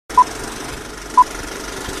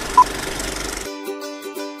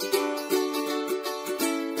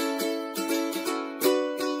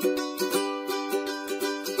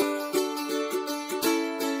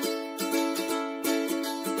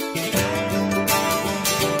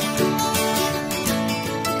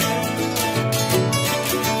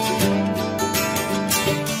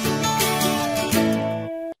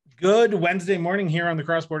Wednesday morning here on the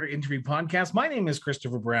Cross Border Interview Podcast. My name is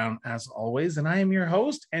Christopher Brown, as always, and I am your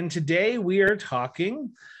host. And today we are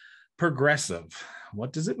talking progressive.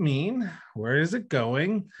 What does it mean? Where is it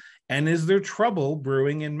going? And is there trouble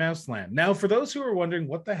brewing in Mouseland? Now, for those who are wondering,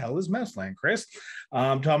 what the hell is Mouseland, Chris?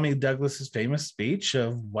 Tommy Douglas's famous speech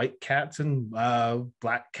of white cats and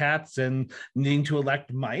black cats and needing to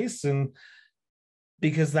elect mice, and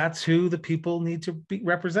because that's who the people need to be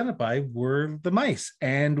represented by, were the mice.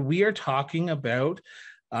 And we are talking about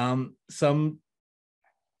some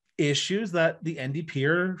issues that the NDP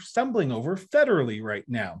are stumbling over federally right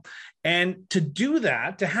now. And to do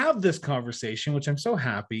that, to have this conversation, which I'm so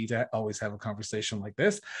happy to always have a conversation like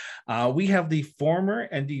this, we have the former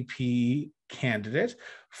NDP candidate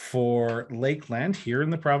for Lakeland here in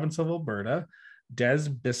the province of Alberta, Des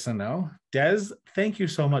Bissonnette. Des, thank you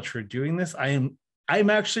so much for doing this. I'm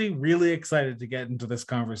actually really excited to get into this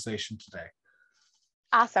conversation today.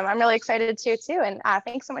 Awesome. I'm really excited too. And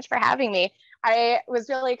thanks so much for having me. I was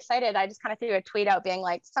really excited. I just kind of threw a tweet out being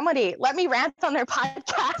like, somebody let me rant on their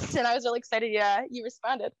podcast. And I was really excited. Yeah, you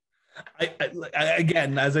responded. I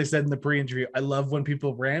again, as I said in the pre-interview, I love when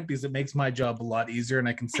people rant because it makes my job a lot easier and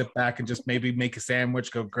I can sit back and just maybe make a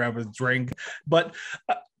sandwich, go grab a drink. But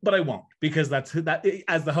I won't, because that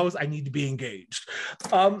as the host, I need to be engaged.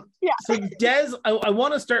 So Des, I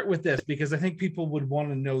want to start with this because I think people would want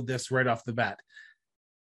to know this right off the bat.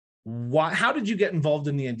 How did you get involved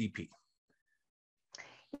in the NDP?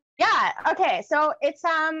 Yeah. Okay. So it's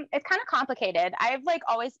kind of complicated. I've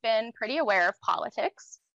always been pretty aware of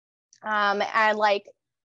politics. And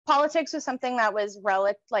politics was something that was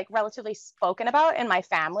relatively spoken about in my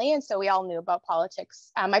family. And so we all knew about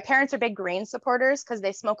politics. My parents are big Green supporters because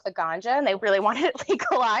they smoke the ganja and they really wanted it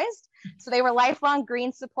legalized. So they were lifelong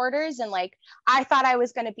Green supporters. And I thought I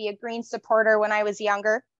was going to be a Green supporter when I was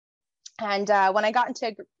younger. And when I got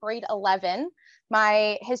into grade 11,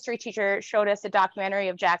 my history teacher showed us a documentary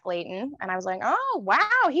of Jack Layton. And I was like, oh,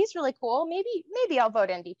 wow, he's really cool. Maybe I'll vote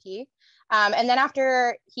NDP. And then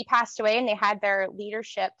after he passed away and they had their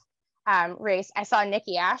leadership race, I saw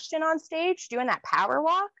Nikki Ashton on stage doing that power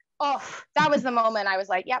walk. Oh, that was the moment I was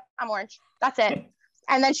like, yep, I'm orange. That's it.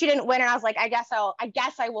 And then she didn't win. And I was like, I guess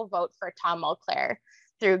I will vote for Tom Mulcair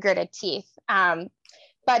through gritted teeth.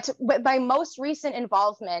 But my most recent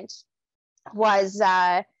involvement was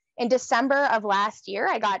in December of last year.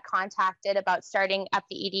 I got contacted about starting up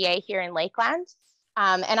the EDA here in Lakeland.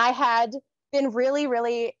 And I had been really,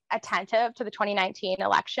 really attentive to the 2019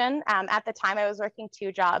 election. At the time, I was working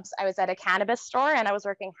two jobs. I was at a cannabis store and I was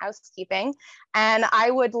working housekeeping. And I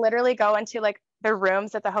would literally go into the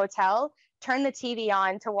rooms at the hotel, turn the TV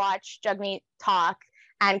on to watch Jugmeat talk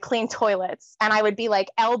and clean toilets. And I would be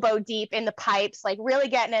elbow deep in the pipes, really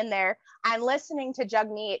getting in there and listening to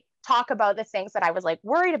Jugmeat talk about the things that I was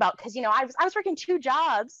worried about. Cause I was working two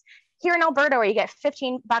jobs here in Alberta where you get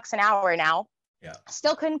 $15 an hour now. Yeah.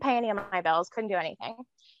 Still couldn't pay any of my bills, couldn't do anything.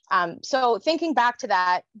 So thinking back to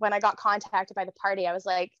that, when I got contacted by the party, I was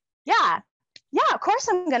like, yeah, of course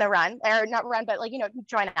I'm going to run, or not run, but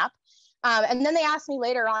join up. And then they asked me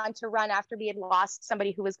later on to run after we had lost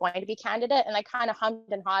somebody who was going to be candidate. And I kind of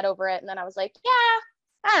hummed and hawed over it. And then I was like,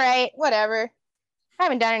 yeah, all right, whatever. I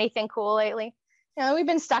haven't done anything cool lately. We've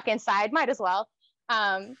been stuck inside, might as well.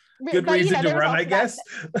 Good reason to run, I guess.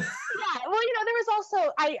 Yeah, well, there was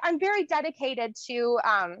also, I'm very dedicated to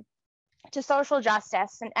social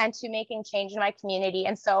justice and to making change in my community.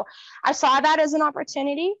 And so I saw that as an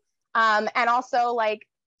opportunity. And also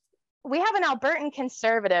we have an Albertan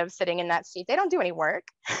conservative sitting in that seat. They don't do any work.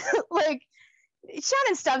 Shannon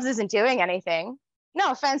Stubbs isn't doing anything.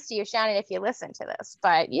 No offense to you, Shannon, if you listen to this,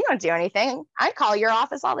 but you don't do anything. I call your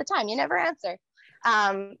office all the time. You never answer.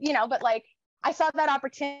 But I saw that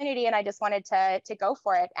opportunity and I just wanted to go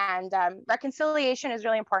for it. And reconciliation is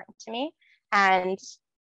really important to me. And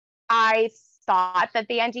I thought that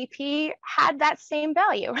the NDP had that same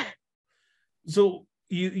value. So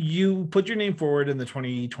you put your name forward in the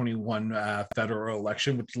 2021 federal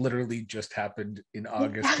election, which literally just happened in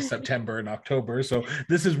August, September, and October. So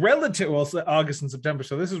this is August and September.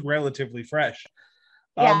 So this is relatively fresh.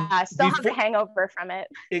 Yeah, I still have the hangover from it.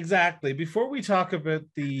 Exactly. Before we talk about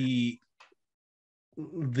the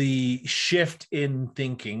shift in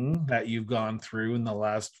thinking that you've gone through in the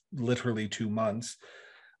last literally 2 months,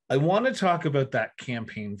 I want to talk about that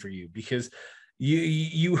campaign for you, because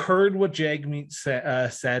you heard what Jagmeet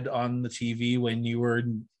said on the TV when you were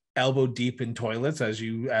elbow deep in toilets, as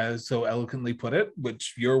you so eloquently put it,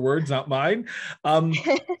 which your words, not mine.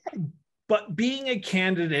 But being a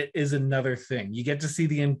candidate is another thing. You get to see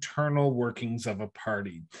the internal workings of a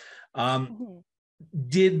party.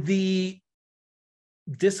 Did the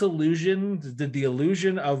disillusioned? Did the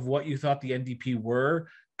illusion of what you thought the NDP were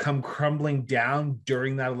come crumbling down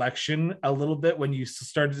during that election a little bit when you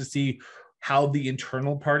started to see how the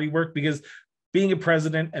internal party worked? Because being a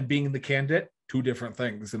president and being the candidate, two different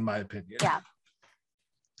things, in my opinion.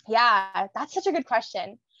 Yeah, that's such a good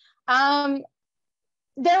question.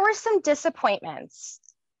 There were some disappointments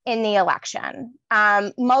in the election,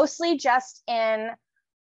 mostly just in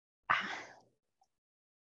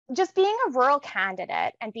just being a rural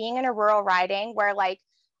candidate and being in a rural riding where like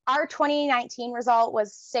our 2019 result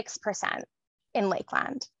was 6% in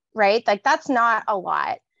Lakeland, right? Like that's not a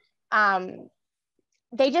lot.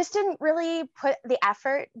 They just didn't really put the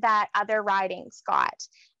effort that other ridings got.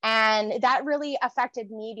 And that really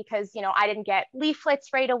affected me because, you know, I didn't get leaflets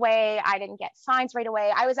right away. I didn't get signs right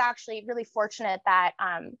away. I was actually really fortunate that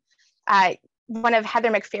one of Heather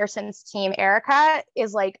McPherson's team, Erica,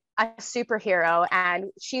 is like a superhero.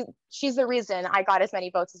 And she's the reason I got as many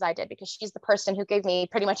votes as I did, because she's the person who gave me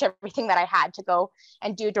pretty much everything that I had to go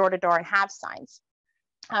and do door to door and have signs.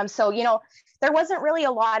 So, you know, there wasn't really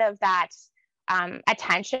a lot of that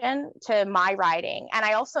attention to my riding. And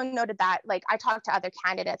I also noted that, like, I talked to other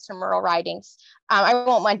candidates from rural ridings. I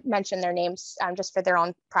won't mention their names just for their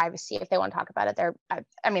own privacy. If they want to talk about it,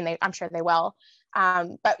 I'm sure they will.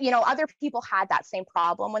 But, you know, other people had that same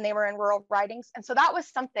problem when they were in rural ridings. And so that was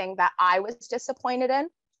something that I was disappointed in.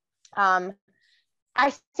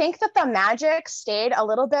 I think that the magic stayed a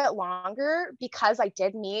little bit longer because I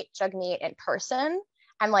did meet Jagmeet in person.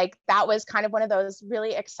 And like, that was kind of one of those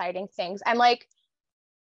really exciting things. And like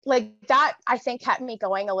that, I think, kept me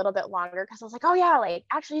going a little bit longer because I was like, oh yeah, like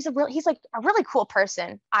actually he's like a really cool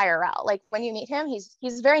person IRL. Like when you meet him,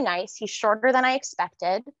 he's very nice. He's shorter than I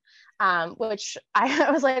expected, which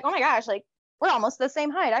I was like, oh my gosh, like we're almost the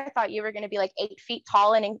same height. I thought you were going to be like 8 feet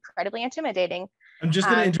tall and incredibly intimidating. I'm just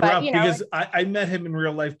going to interrupt because I met him in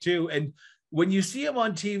real life too. And when you see him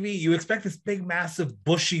on TV, you expect this big, massive,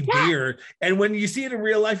 bushy beard. And when you see it in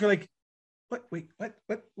real life, you're like, what? Wait, what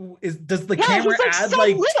does the camera like add so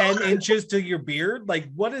like little. 10 inches to your beard? Like,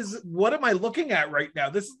 what am I looking at right now?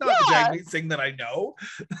 This is not the Jagmeet Singh that I know.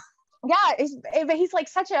 Yeah, he's like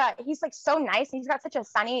so nice. And he's got such a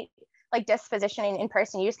sunny like disposition in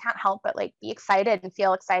person. You just can't help but like be excited and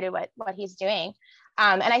feel excited what he's doing.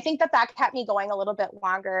 And I think that kept me going a little bit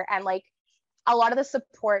longer. And like a lot of the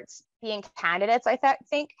supports being candidates, I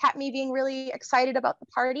think kept me being really excited about the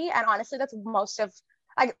party. And honestly, that's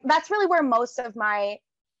really where most of my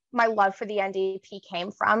love for the NDP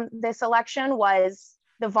came from this election, was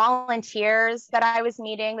the volunteers that I was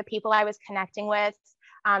meeting, the people I was connecting with,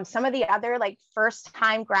 some of the other like first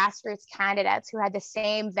time grassroots candidates who had the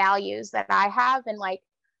same values that I have and like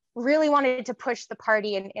really wanted to push the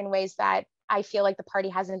party in ways that I feel like the party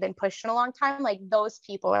hasn't been pushed in a long time. Like those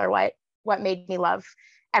people are what made me love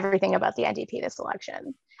everything about the NDP this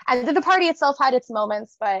election. And the party itself had its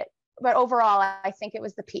moments, but overall, I think it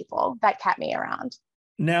was the people that kept me around.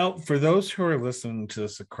 Now, for those who are listening to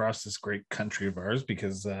this across this great country of ours,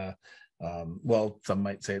 because, some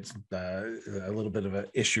might say it's a little bit of an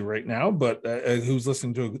issue right now, but who's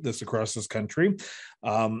listening to this across this country,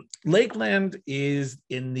 Lakeland is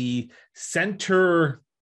in the center.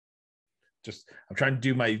 I'm trying to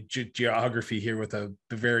do my geography here with a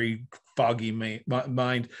very foggy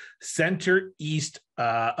mind. Center east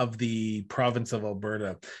of the province of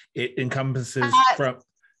Alberta. It encompasses from.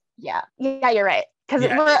 Yeah, you're right. Because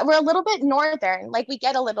we're a little bit northern, like we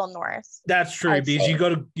get a little north. That's true. Because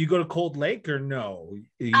you go to Cold Lake or no?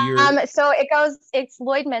 So it's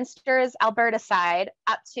Lloydminster's Alberta side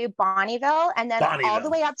up to Bonnyville, and then all the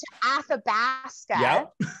way up to Athabasca.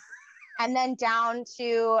 Yep. And then down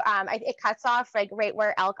to it cuts off like right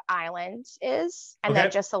where Elk Island is, and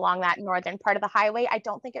then just along that northern part of the highway. I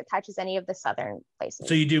don't think it touches any of the southern places.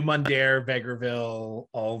 So you do Mundare, Vegreville,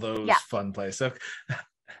 all those fun places.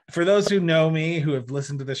 For those who know me, who have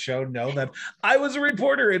listened to the show, know that I was a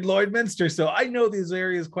reporter in Lloydminster, so I know these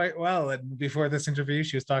areas quite well. And before this interview,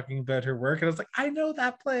 she was talking about her work, and I was like, I know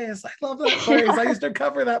that place. I love that place. I used to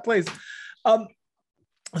cover that place.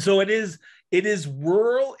 So it is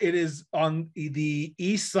rural. It is on the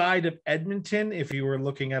east side of Edmonton. If you were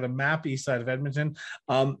looking at a map, east side of Edmonton.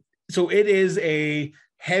 So it is a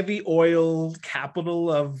heavy oil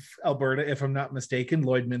capital of Alberta, if I'm not mistaken.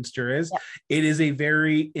 Lloydminster is. Yep. It is a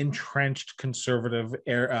very entrenched conservative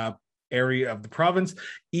area of the province.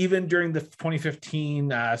 Even during the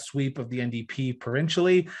 2015 sweep of the NDP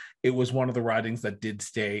provincially, it was one of the ridings that did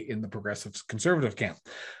stay in the progressive conservative camp.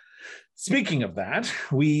 Speaking of that,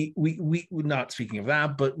 we not speaking of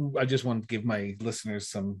that, but I just want to give my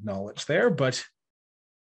listeners some knowledge there. But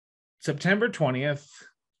September 20th,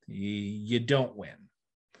 you don't win.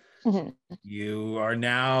 Mhm. You are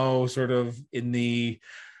now sort of in the,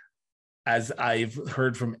 as I've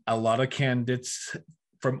heard from a lot of candidates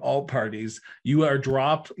from all parties, you are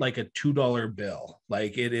dropped like a $2 bill.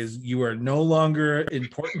 Like it is, you are no longer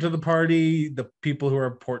important to the party. The people who are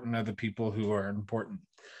important are the people who are important.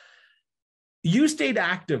 You stayed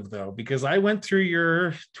active though, because I went through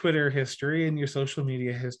your Twitter history and your social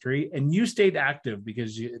media history, and you stayed active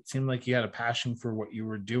because it seemed like you had a passion for what you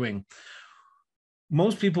were doing.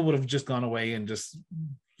 Most people would have just gone away and just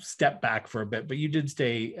stepped back for a bit, but you did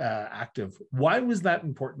stay active. Why was that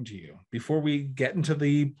important to you? Before we get into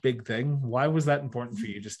the big thing, why was that important for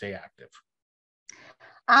you to stay active?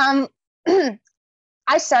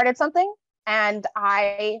 I started something, and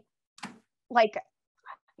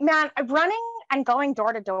man, running and going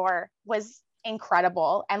door to door was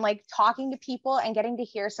incredible, and like talking to people and getting to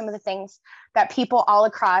hear some of the things that people all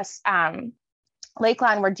across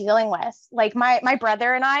Lakeland were dealing with. Like my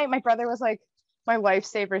brother was like my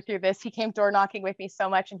lifesaver through this. He came door knocking with me so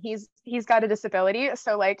much, and he's got a disability,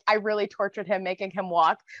 so like I really tortured him making him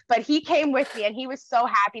walk, but he came with me and he was so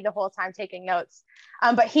happy the whole time taking notes.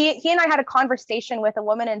 But he and I had a conversation with a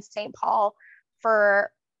woman in St. Paul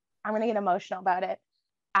for, I'm gonna get emotional about it,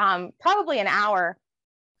 probably an hour,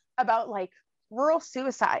 about like rural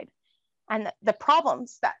suicide and the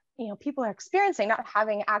problems that people are experiencing not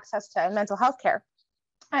having access to mental health care.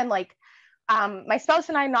 And like my spouse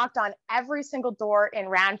and I knocked on every single door in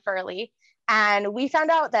Ranfurly, and we found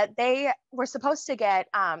out that they were supposed to get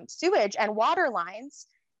sewage and water lines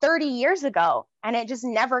 30 years ago, and it just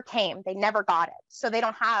never came. They never got it. So they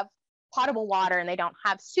don't have potable water and they don't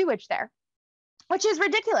have sewage there, which is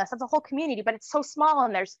ridiculous. That's a whole community, but it's so small,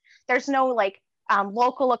 and there's no like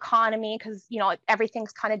local economy, because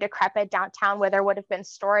everything's kind of decrepit downtown where there would have been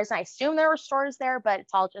stores, and I assume there were stores there, but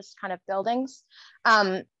it's all just kind of buildings.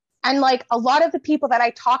 And like a lot of the people that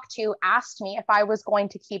I talked to asked me if I was going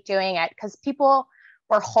to keep doing it, because people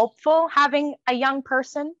were hopeful having a young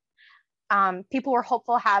person. People were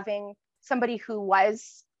hopeful having somebody who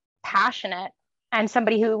was passionate and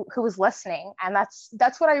somebody who was listening. And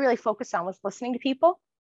that's what I really focused on, was listening to people.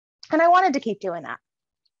 And I wanted to keep doing that.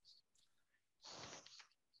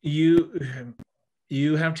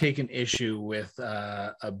 You have taken issue with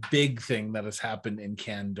a big thing that has happened in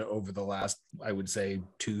Canada over the last, I would say,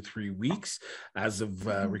 2-3 weeks, as of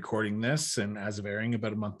recording this and as of airing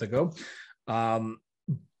about a month ago. I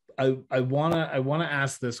wanna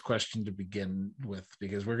ask this question to begin with,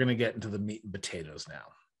 because we're gonna get into the meat and potatoes now.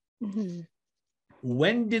 Mm-hmm.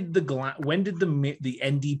 When did the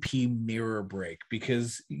NDP mirror break?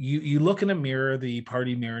 Because you look in a mirror, the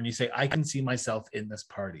party mirror, and you say, I can see myself in this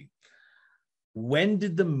party. When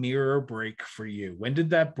did the mirror break for you? When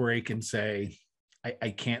did that break and say,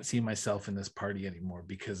 I can't see myself in this party anymore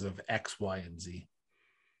because of X, Y, and Z?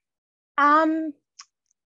 The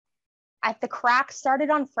crack started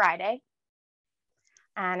on Friday,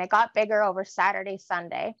 and it got bigger over Saturday,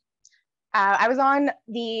 Sunday. I was on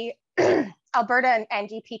the Alberta and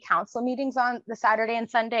NDP council meetings on the Saturday and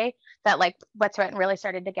Sunday that like what's really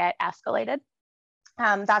started to get escalated.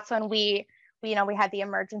 That's when we had the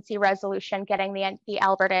emergency resolution getting the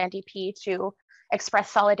Alberta NDP to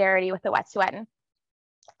express solidarity with the Wet'suwet'en.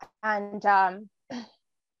 And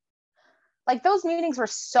like those meetings were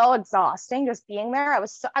so exhausting, just being there.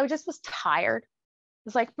 I just was tired. I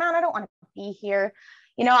was like, man, I don't want to be here.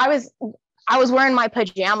 I was wearing my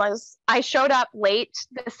pajamas. I showed up late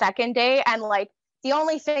the second day, and like the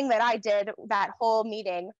only thing that I did that whole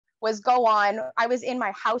meeting was go on. I was in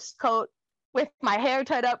my house coat with my hair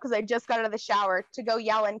tied up because I just got out of the shower to go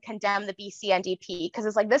yell and condemn the BC NDP, because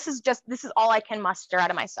it's like this is all I can muster out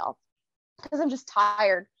of myself, because I'm just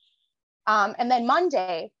tired. And then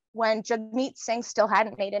Monday, when Jagmeet Singh still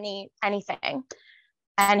hadn't made anything,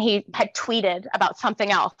 and he had tweeted about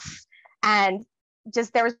something else, and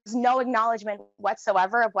just there was no acknowledgement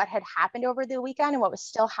whatsoever of what had happened over the weekend and what was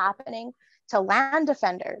still happening to land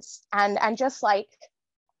defenders, and just like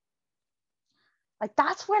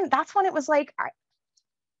that's when it was like,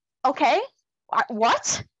 okay,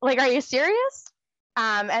 what? Like, are you serious?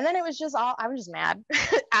 And then it was just I was just mad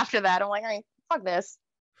after that. I'm like, all right, fuck this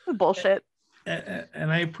bullshit.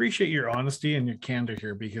 And I appreciate your honesty and your candor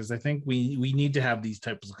here, because I think we need to have these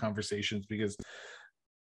types of conversations, because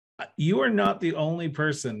you are not the only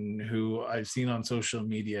person who I've seen on social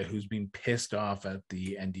media who's been pissed off at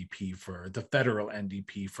the NDP, for the federal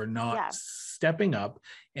NDP, for not stepping up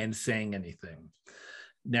and saying anything.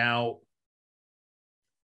 Now,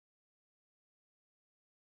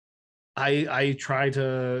 I try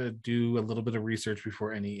to do a little bit of research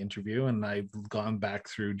before any interview, and I've gone back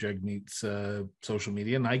through Jagmeet's social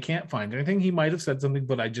media, and I can't find anything. He might have said something,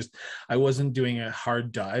 but I wasn't doing a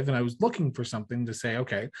hard dive, and I was looking for something to say,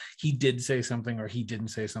 okay, he did say something, or he didn't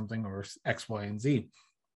say something, or X, Y, and Z.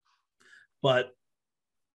 But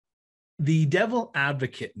the devil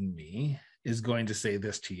advocate in me is going to say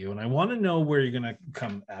this to you, and I want to know where you're going to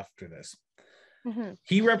come after this. Mm-hmm.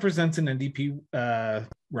 He represents an NDP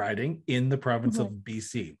riding in the province of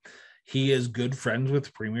BC. He is good friends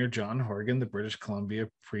with Premier John Horgan, the British Columbia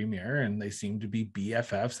Premier, and they seem to be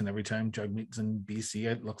BFFs. And every time Jagmeet's in BC,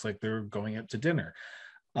 it looks like they're going out to dinner.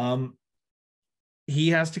 He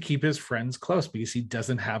has to keep his friends close because he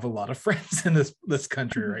doesn't have a lot of friends in this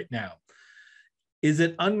country right now. Is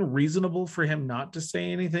it unreasonable for him not to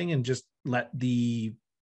say anything and just let the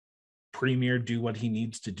Premier do what he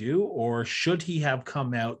needs to do, or should he have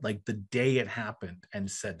come out like the day it happened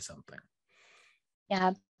and said something?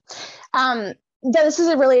 Yeah. This is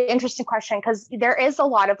a really interesting question because there is a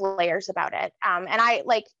lot of layers about it. And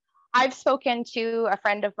I've spoken to a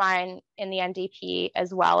friend of mine in the NDP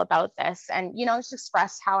as well about this, and, just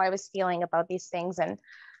expressed how I was feeling about these things. And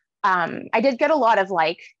I did get a lot of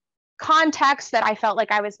context that I felt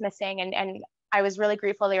like I was missing. And I was really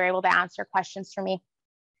grateful they were able to answer questions for me.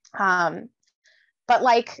 But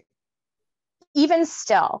even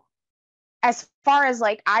still, as far as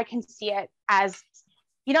I can see it as,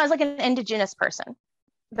 as an Indigenous person,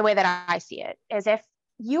 the way that I see it is, if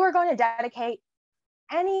you are going to dedicate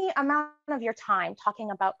any amount of your time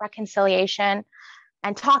talking about reconciliation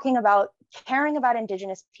and talking about caring about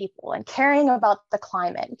Indigenous people and caring about the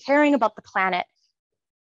climate and caring about the planet,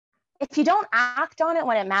 if you don't act on it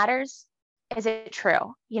when it matters, is it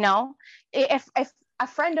true? If a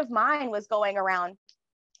friend of mine was going around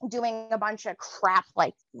doing a bunch of crap,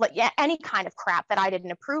 any kind of crap that I didn't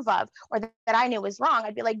approve of or that I knew was wrong,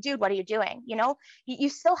 I'd be like, dude, what are you doing? You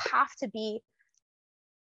still have to be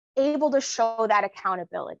able to show that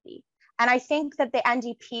accountability. And I think that the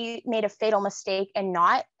NDP made a fatal mistake in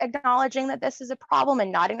not acknowledging that this is a problem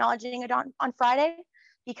and not acknowledging it on Friday,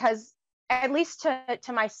 because at least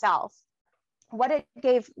to myself, what it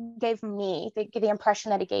gave me, the impression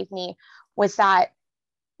that it gave me was that,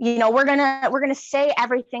 we're gonna say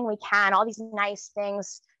everything we can, all these nice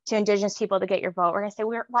things to Indigenous people to get your vote. We're gonna say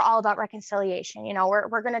we're all about reconciliation.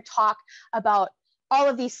 We're gonna talk about all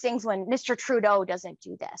of these things when Mr. Trudeau doesn't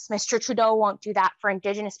do this. Mr. Trudeau won't do that for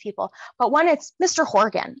Indigenous people. But when it's Mr.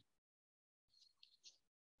 Horgan,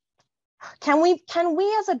 can we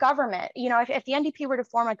as a government, if the NDP were to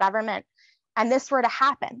form a government and this were to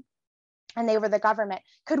happen and they were the government,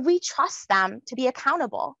 could we trust them to be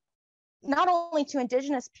accountable? Not only to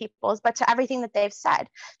Indigenous peoples, but to everything that they've said.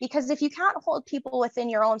 Because if you can't hold people within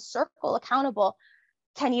your own circle accountable,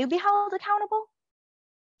 can you be held accountable?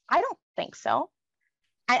 I don't think so.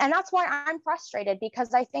 And that's why I'm frustrated,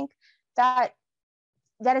 because I think that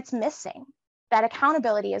it's missing, that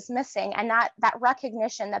accountability is missing, and that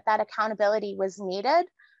recognition that accountability was needed.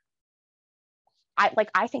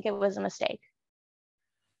 I think it was a mistake.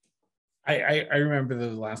 I remember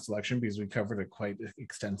the last election because we covered it quite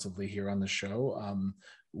extensively here on the show.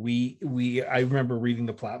 I remember reading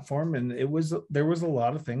the platform, and there was a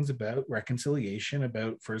lot of things about reconciliation,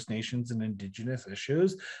 about First Nations and Indigenous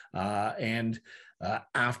issues.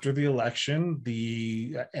 After the election,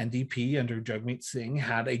 the NDP under Jagmeet Singh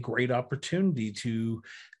had a great opportunity to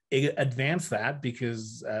advance that,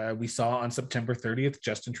 because we saw on September 30th,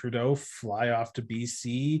 Justin Trudeau fly off to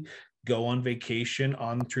BC, go on vacation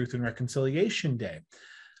on Truth and Reconciliation Day.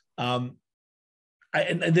 And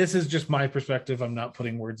this is just my perspective. I'm not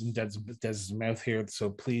putting words in Dez's mouth here. So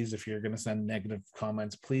please, if you're going to send negative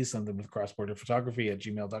comments, please send them with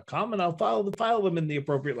crossborderphotography@gmail.com, and I'll file them in the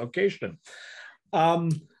appropriate location.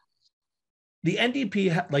 The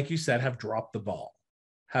NDP, like you said, have dropped the ball,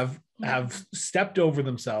 have stepped over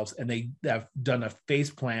themselves, and they have done a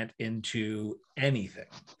faceplant into anything,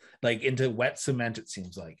 into wet cement, it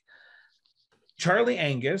seems like. Charlie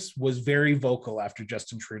Angus was very vocal after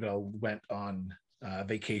Justin Trudeau went on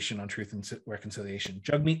vacation on Truth and Reconciliation.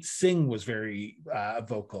 Jagmeet Singh was very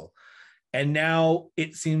vocal. And now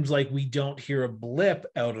it seems like we don't hear a blip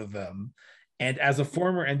out of them. And as a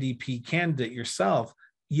former NDP candidate yourself,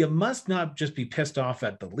 you must not just be pissed off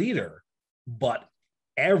at the leader, but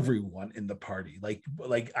everyone in the party.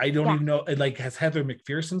 I don't even know, has Heather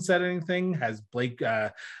McPherson said anything? Has Blake,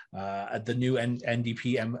 the new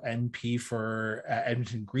NDP MP for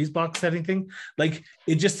Edmonton Griesbach, said anything?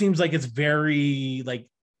 It just seems like it's very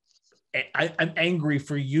I'm angry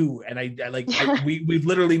for you. And we've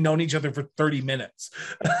literally known each other for 30 minutes.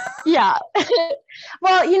 Yeah.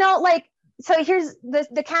 Well, like, so here's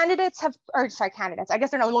the candidates candidates. I guess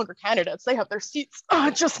they're no longer candidates. They have their seats. Oh,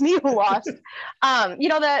 just me who lost. The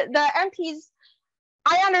MPs,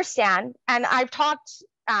 I understand. And I've talked,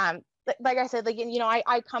 like I said,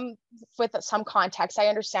 I come with some context. I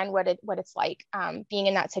understand what it's like being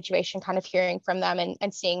in that situation, kind of hearing from them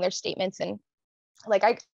and seeing their statements. And like,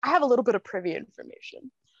 I have a little bit of privy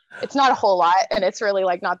information. It's not a whole lot, and it's really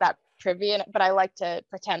like not that privy, but I like to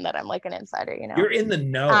pretend that I'm like an insider, You're in the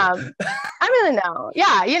know. I'm in the know.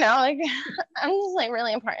 Yeah, like I'm just like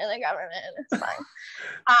really important in the government. It's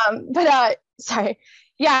fine. Sorry.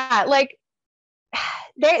 Yeah, like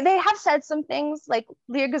they have said some things, like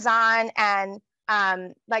Leah Gazan and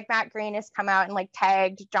like Matt Green has come out and like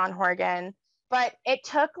tagged John Horgan, but it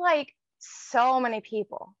took like so many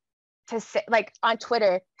people to say, like on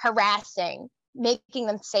Twitter, harassing, making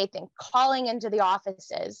them say things, calling into the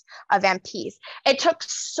offices of MPs. It took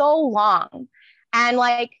so long. And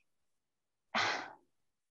like,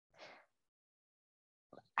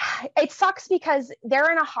 it sucks because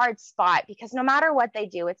they're in a hard spot, because no matter what they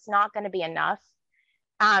do, it's not going to be enough.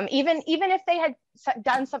 Even if they had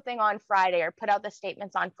done something on Friday or put out the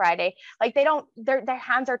statements on Friday, like their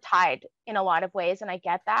hands are tied in a lot of ways. And I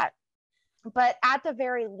get that. But at the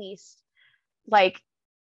very least, like,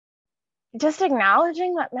 just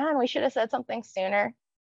acknowledging that, man, we should have said something sooner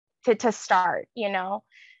to start,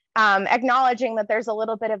 acknowledging that there's a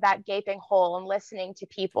little bit of that gaping hole and listening to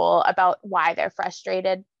people about why they're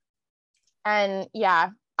frustrated. And yeah,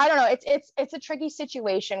 I don't know. It's a tricky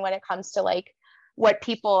situation when it comes to like what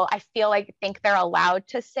people, I feel like, think they're allowed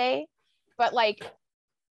to say, but like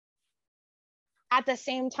at the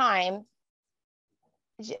same time,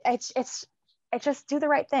 it's just do the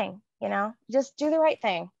right thing, just do the right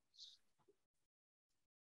thing.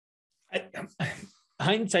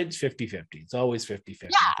 Hindsight's 50-50. It's always 50-50.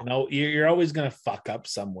 Yeah. You're always going to fuck up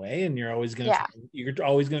some way, and you're always going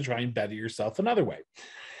to try and better yourself another way.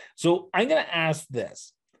 So I'm going to ask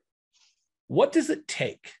this: what does it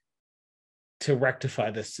take to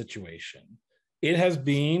rectify this situation? It has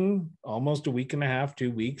been almost a week and a half,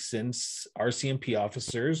 2 weeks since RCMP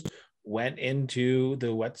officers went into the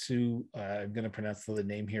Wet'suwet'en, I'm going to pronounce the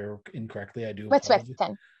name here incorrectly. I do apologize.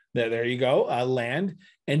 There you go, land,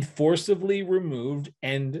 and forcibly removed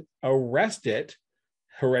and arrested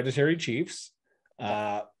hereditary chiefs,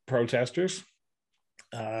 protesters,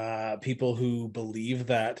 people who believe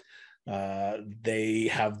that they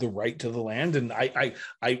have the right to the land. And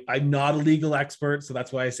I'm not a legal expert, so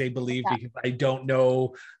that's why I say believe, because I don't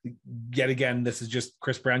know. Yet again, this is just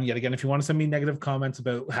Chris Brown. Yet again, if you want to send me negative comments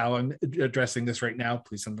about how I'm addressing this right now,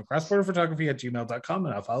 please send them to crossborderphotography@gmail.com,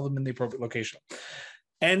 and I'll file them in the appropriate location.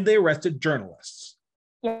 And they arrested journalists.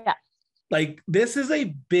 Yeah. Like, this is a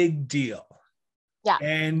big deal. Yeah.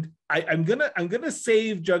 And I'm gonna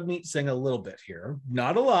save Jagmeet Singh a little bit here.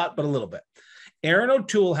 Not a lot, but a little bit. Aaron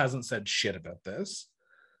O'Toole hasn't said shit about this.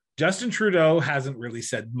 Justin Trudeau hasn't really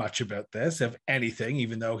said much about this, if anything,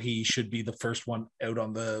 even though he should be the first one out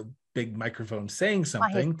on the big microphone saying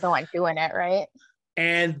something. Well, he's the one doing it, right?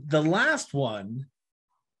 And the last one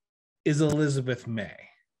is Elizabeth May.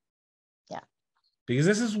 Because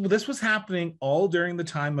this was happening all during the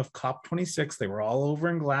time of COP26. They were all over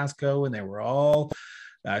in Glasgow, and they were all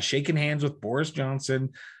shaking hands with Boris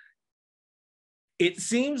Johnson. It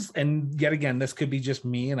seems, and yet again, this could be just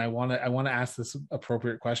me, and I want to ask this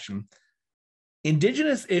appropriate question.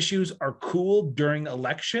 Indigenous issues are cool during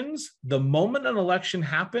elections. The moment an election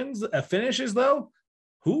happens, finishes though,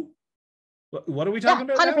 who? What are we talking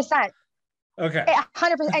about? 100%. Okay.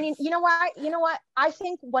 100%. And you know what? I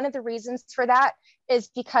think one of the reasons for that is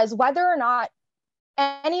because whether or not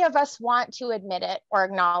any of us want to admit it or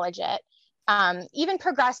acknowledge it, even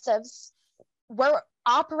progressives, we're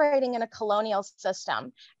operating in a colonial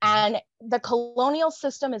system, and the colonial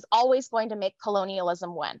system is always going to make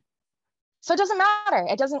colonialism win. So it doesn't matter.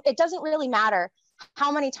 It doesn't really matter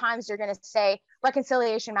how many times you're going to say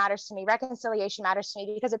reconciliation matters to me,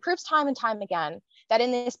 because it proves time and time again that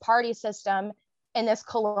in this party system, in this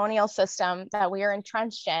colonial system that we are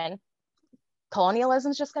entrenched in,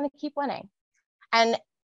 colonialism is just going to keep winning. And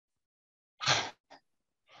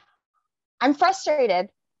I'm frustrated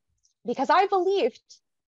because I really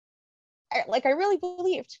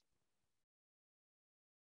believed.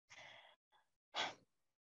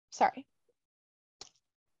 Sorry.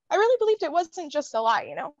 I really believed it wasn't just a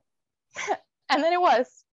lie, And then it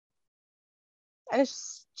was. And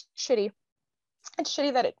it's shitty. It's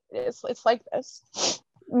shitty that it's like this.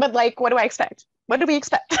 But like, what do I expect? What do we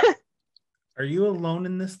expect? Are you alone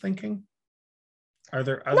in this thinking? Are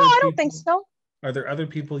there other No, I people, don't think so. Are there other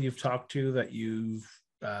people you've talked to that you've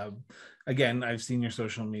again, I've seen your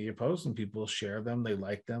social media posts and people share them, they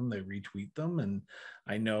like them, they retweet them, and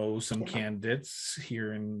I know some candidates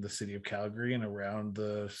here in the city of Calgary and around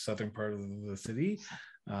the southern part of the city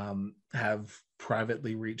have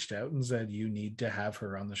privately reached out and said, you need to have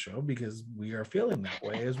her on the show because we are feeling that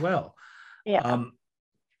way as well. Yeah.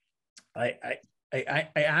 I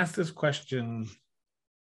asked this question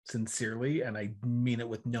sincerely, and I mean it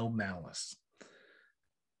with no malice.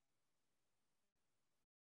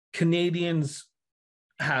 Canadians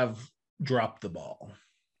have dropped the ball,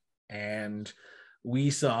 and we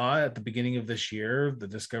saw at the beginning of this year the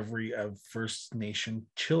discovery of First Nation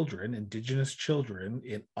children, Indigenous children,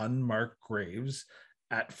 in unmarked graves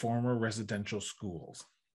at former residential schools.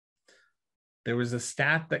 There was a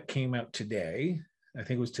stat that came out today, I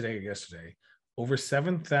think it was today or yesterday, over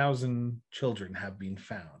 7,000 children have been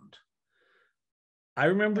found. I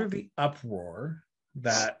remember the uproar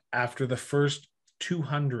that after the first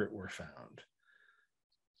 200 were found.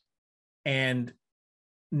 And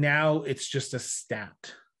now it's just a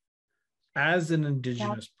stat. As an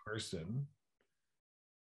Indigenous person,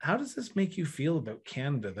 how does this make you feel about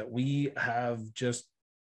Canada, that we have just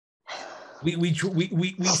we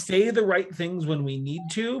say the right things when we need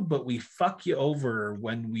to, but we fuck you over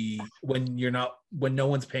when no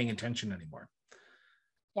one's paying attention anymore?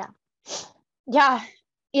 Yeah.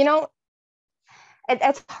 You know,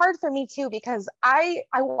 it's hard for me too, because I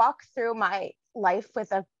walk through my life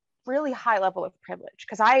with a really high level of privilege,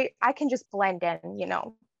 because I can just blend in, you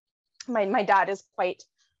know. My dad is quite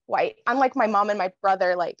white. Unlike my mom and my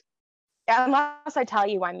brother, like, unless I tell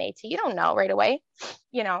you I'm Métis, you don't know right away,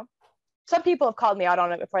 you know. Some people have called me out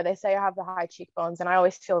on it before. They say I have the high cheekbones, and I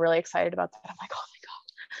always feel really excited about that. I'm like, oh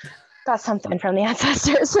my God, got something from the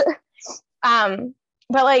ancestors.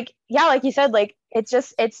 But like, yeah, like you said, like, it's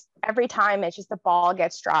every time it's just the ball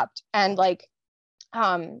gets dropped. And like,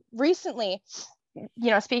 recently,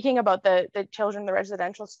 you know, speaking about the children in the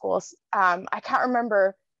residential schools, I can't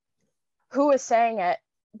remember who was saying it,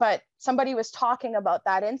 but somebody was talking about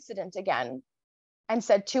that incident again and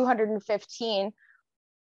said 215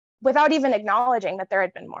 without even acknowledging that there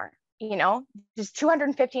had been more. You know, just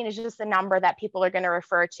 215 is just the number that people are going to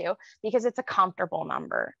refer to because it's a comfortable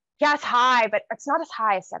number. Yeah, it's high, but it's not as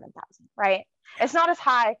high as 7,000, right? It's not as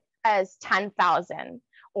high as 10,000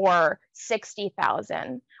 or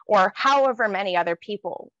 60,000 or however many other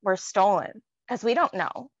people were stolen, because we don't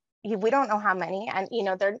know. We don't know how many, and you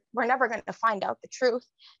know, we're never going to find out the truth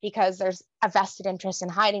because there's a vested interest in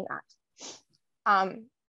hiding that. And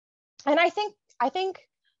I think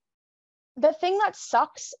the thing that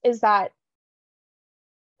sucks is that,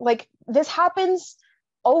 like, this happens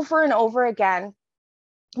over and over again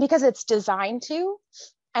because it's designed to,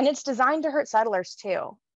 and it's designed to hurt settlers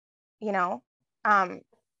too. You know,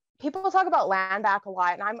 people talk about land back a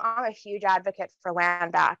lot, and I'm a huge advocate for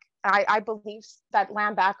land back. I believe that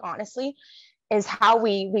land back, honestly, is how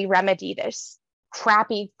we remedy this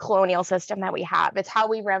crappy colonial system that we have. It's how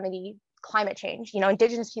we remedy climate change. You know,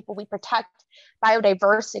 Indigenous people, we protect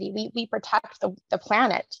biodiversity, we protect the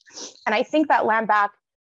planet. And I think that land back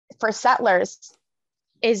for settlers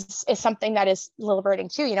is something that is liberating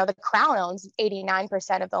too. You know, the Crown owns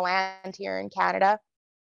 89% of the land here in Canada.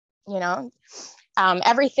 You know,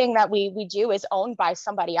 everything that we do is owned by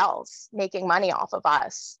somebody else making money off of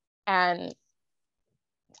us. And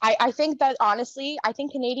I think that, honestly, I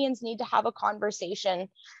think Canadians need to have a conversation.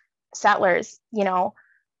 Settlers, you know,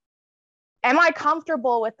 am I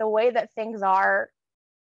comfortable with the way that things are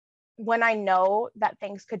when I know that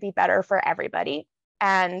things could be better for everybody?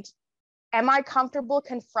 And am I comfortable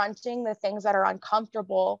confronting the things that are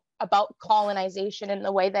uncomfortable about colonization in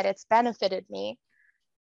the way that it's benefited me,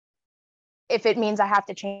 if it means I have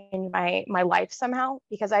to change my life somehow?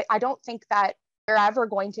 Because I don't think that we're ever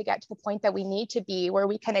going to get to the point that we need to be, where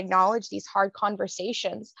we can acknowledge these hard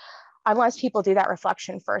conversations, unless people do that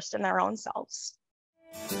reflection first in their own selves.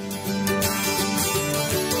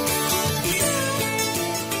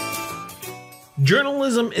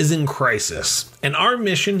 Journalism is in crisis, and our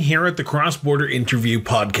mission here at the Cross Border Interview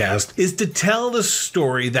Podcast is to tell the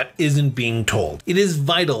story that isn't being told. It is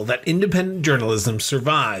vital that independent journalism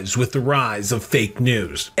survives with the rise of fake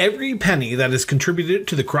news. Every penny that is contributed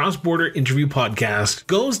to the Cross Border Interview Podcast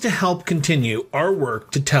goes to help continue our work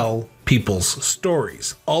to tell people's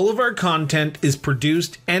stories. All of our content is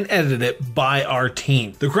produced and edited by our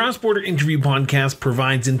team. The Cross Border Interview Podcast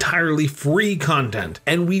provides entirely free content,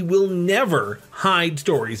 and we will never hide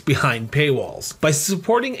stories behind paywalls. By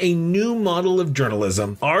supporting a new model of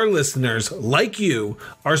journalism, our listeners, like you,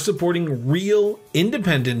 are supporting real,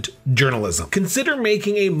 independent journalism. Consider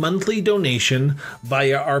making a monthly donation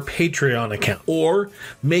via our Patreon account, or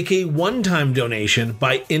make a one-time donation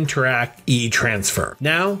by Interact e-transfer.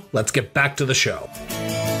 Now, let's get back to the show.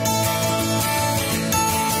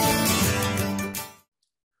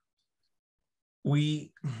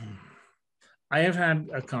 I have had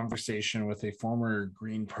a conversation with a former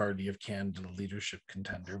Green Party of Canada leadership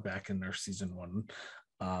contender back in their season one.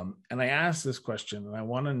 And I asked this question, and I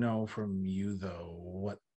want to know from you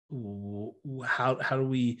though, how do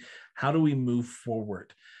we move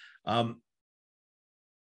forward?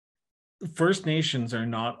 First Nations are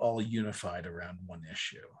not all unified around one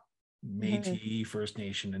issue. Métis, First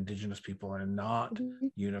Nation, Indigenous people are not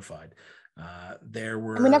unified.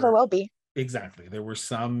 And we never will be. Exactly. There were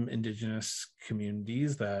some Indigenous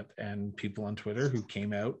communities and people on Twitter who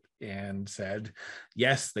came out and said,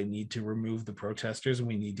 yes, they need to remove the protesters and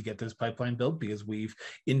we need to get this pipeline built because we've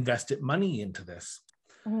invested money into this.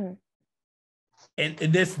 Mm-hmm. And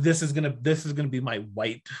this is gonna be my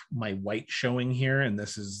white showing here, and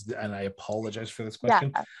I apologize for this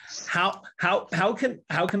question. Yeah. How can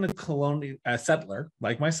a colonial settler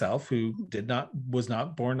like myself, who was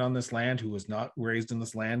not born on this land, who was not raised in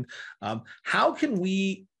this land, how can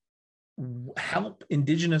we help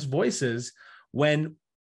Indigenous voices when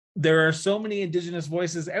there are so many Indigenous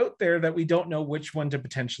voices out there that we don't know which one to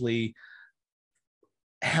potentially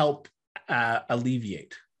help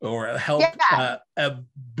alleviate or help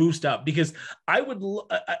boost up? Because I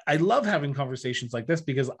love having conversations like this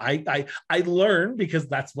because I learn, because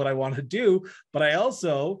that's what I want to do, but I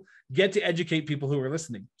also get to educate people who are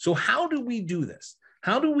listening. So how do we do this?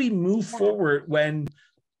 How do we move forward when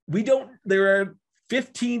there are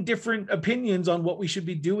 15 different opinions on what we should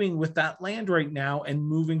be doing with that land right now and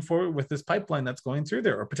moving forward with this pipeline that's going through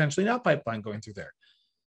there, or potentially not pipeline going through there?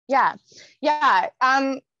 Yeah.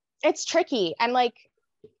 It's tricky. And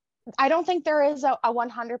I don't think there is a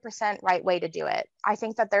 100% right way to do it. I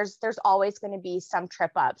think that there's always going to be some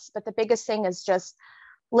trip ups, but the biggest thing is just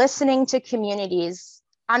listening to communities,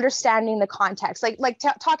 understanding the context,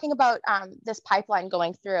 talking about this pipeline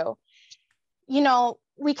going through.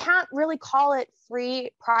 We can't really call it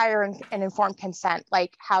free, prior, and informed consent,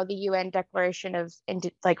 like how the UN Declaration of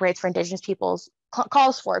Rights for Indigenous Peoples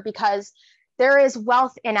calls for, because there is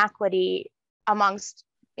wealth inequity amongst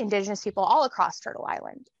Indigenous people all across Turtle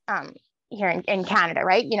Island, here in Canada,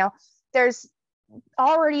 right? There's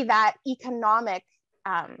already that economic,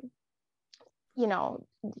 I'm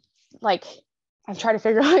trying to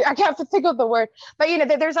figure out, I can't figure out the word, but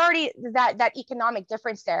there's already that economic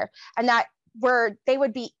difference there, and that where they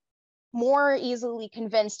would be more easily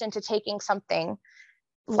convinced into taking something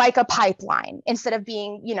like a pipeline instead of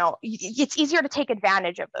being, it's easier to take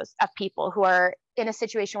advantage of people who are in a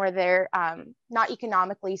situation where they're not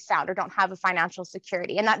economically sound or don't have a financial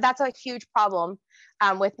security. And that's a huge problem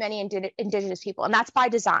with many Indigenous people. And that's by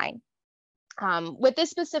design. With this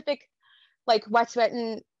specific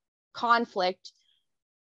Wet'suwet'en conflict,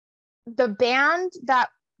 the band that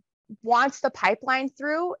wants the pipeline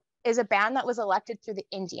through is a band that was elected through the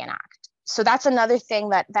Indian Act. So that's another thing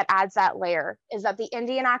that adds that layer, is that the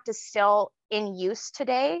Indian Act is still in use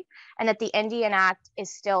today, and that the Indian Act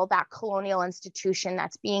is still that colonial institution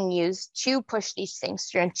that's being used to push these things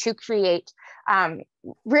through and to create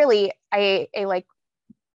really a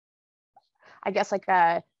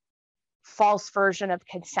false version of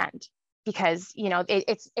consent, because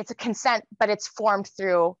it's a consent, but it's formed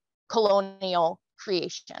through colonial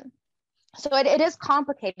creation. So it is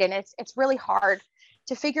complicated, and it's really hard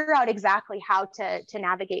to figure out exactly how to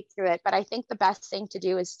navigate through it. But I think the best thing to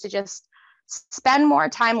do is to just spend more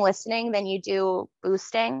time listening than you do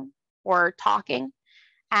boosting or talking.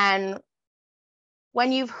 And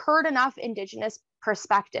when you've heard enough Indigenous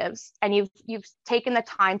perspectives and you've taken the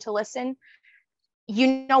time to listen,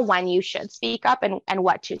 when you should speak up and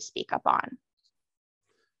what to speak up on.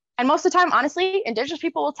 And most of the time, honestly, Indigenous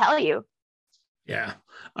people will tell you. Yeah,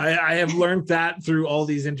 I have learned that through all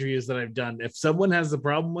these interviews that I've done. If someone has a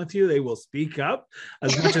problem with you, they will speak up.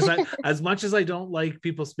 As much as I don't like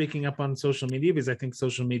people speaking up on social media, because I think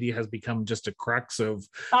social media has become just a crux of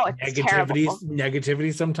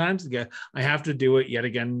negativity sometimes. Yeah, I have to do it yet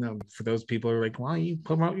again for those people who are like, well, you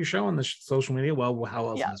promote your show on the social media. Well, how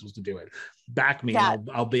else am I supposed to do it? Back me, and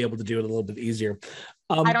I'll be able to do it a little bit easier.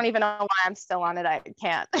 I don't even know why I'm still on it. I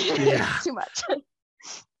can't. Yeah, too much.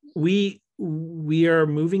 We are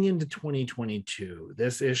moving into 2022.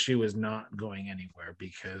 This issue is not going anywhere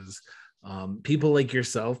because people like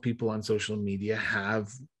yourself, people on social media,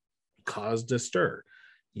 have caused a stir.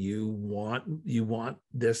 You want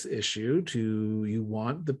this issue to, you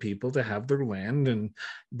want the people to have their land, and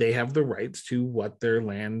they have the rights to what their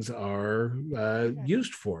lands are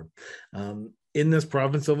used for. In this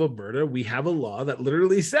province of Alberta, we have a law that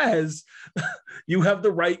literally says you have the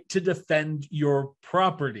right to defend your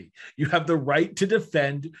property. You have the right to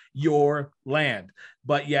defend your land.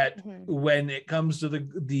 But yet, when it comes to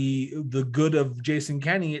the good of Jason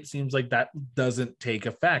Kenney, it seems like that doesn't take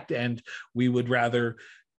effect, and we would rather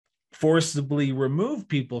forcibly remove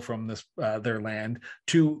people from this their land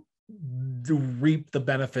to reap the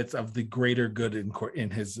benefits of the greater good, in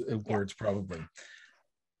his words, probably.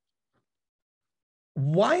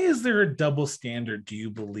 Why is there a double standard, do you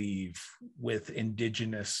believe, with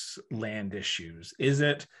Indigenous land issues? Is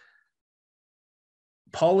it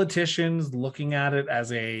politicians looking at it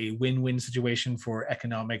as a win-win situation for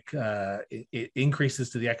economic increases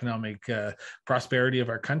to the economic prosperity of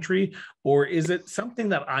our country, or is it something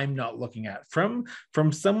that I'm not looking at? From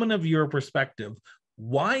someone of your perspective,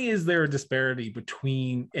 why is there a disparity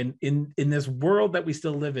between in this world that we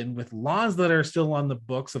still live in, with laws that are still on the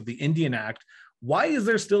books of the Indian Act? Why is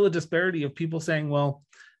there still a disparity of people saying, well,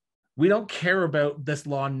 we don't care about this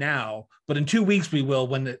law now, but in 2 weeks we will,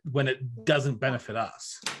 when it doesn't benefit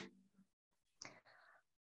us?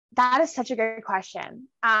 That is such a good question.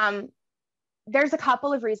 There's a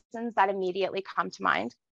couple of reasons that immediately come to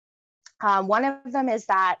mind. One of them is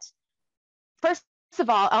that, first of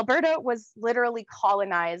all, Alberta was literally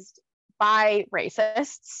colonized by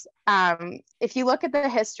racists. If you look at the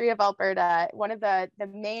history of Alberta, one of the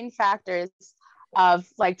main factors of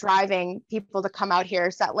like driving people to come out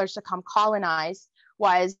here, settlers to come colonize,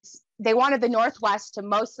 was they wanted the Northwest to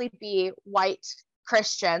mostly be white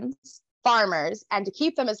Christians, farmers, and to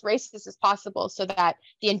keep them as racist as possible so that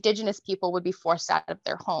the Indigenous people would be forced out of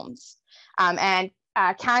their homes. And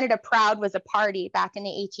Canada Proud was a party back in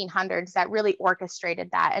the 1800s that really orchestrated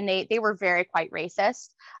that, and they were quite racist.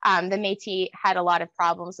 The Métis had a lot of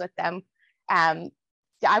problems with them.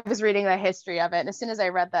 I was reading the history of it, and as soon as I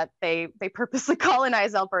read that they purposely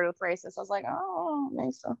colonized Alberta with racists, I was like, oh,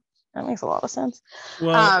 that makes a lot of sense.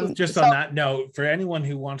 Well, on that note, for anyone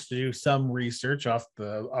who wants to do some research out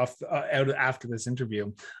after this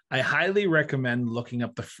interview, I highly recommend looking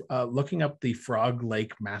up the Frog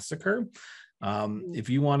Lake Massacre. If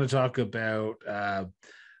you want to talk about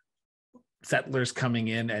settlers coming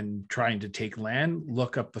in and trying to take land,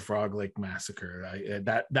 look up the Frog Lake Massacre.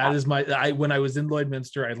 When I was in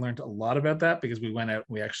Lloydminster, I learned a lot about that, because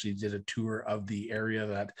we actually did a tour of the area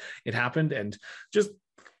that it happened, and just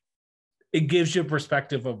it gives you a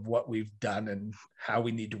perspective of what we've done and how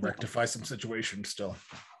we need to rectify some situations still.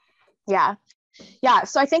 Yeah.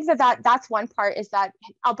 So I think that's one part, is that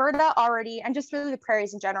Alberta already, and just really the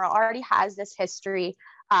prairies in general, already has this history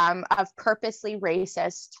of purposely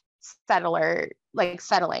racist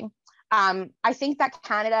settling. I think that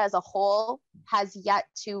Canada as a whole has yet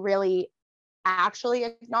to really actually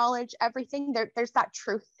acknowledge everything. There's that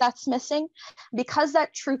truth that's missing. Because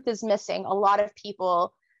that truth is missing, a lot of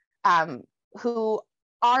people who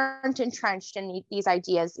aren't entrenched in these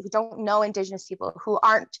ideas, who don't know Indigenous people, who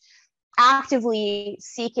aren't actively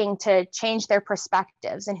seeking to change their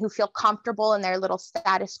perspectives, and who feel comfortable in their little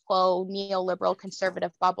status quo neoliberal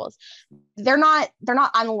conservative bubbles, they're not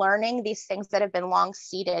unlearning these things that have been long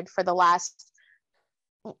seated for the last,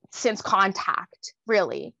 since contact,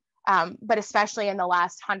 really, but especially in the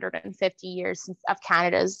last 150 years of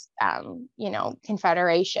Canada's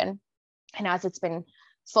confederation, and as it's been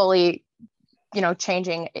slowly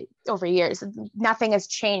changing over years. Nothing has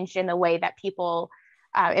changed in the way that people,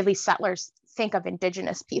 at least settlers, think of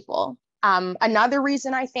Indigenous people. Another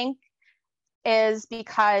reason, I think, is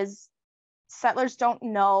because settlers don't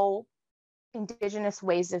know Indigenous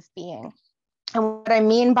ways of being. And what I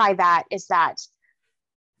mean by that is that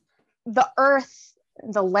the earth,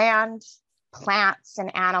 the land, plants,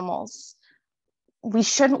 and animals, we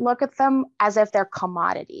shouldn't look at them as if they're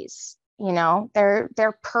commodities.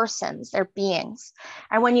 They're persons, they're beings.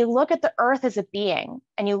 And when you look at the earth as a being,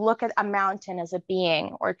 and you look at a mountain as a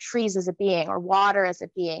being, or trees as a being, or water as a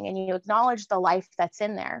being, and you acknowledge the life that's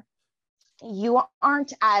in there, you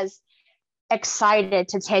aren't as excited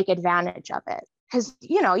to take advantage of it. Because,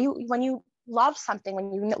 when you love something,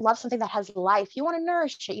 that has life, you want to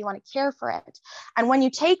nourish it, you want to care for it. And when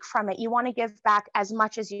you take from it, you want to give back as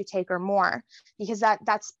much as you take or more, because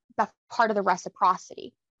that's part of the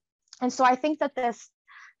reciprocity. And so I think that this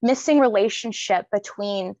missing relationship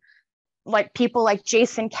between people like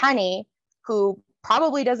Jason Kenney, who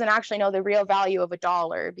probably doesn't actually know the real value of a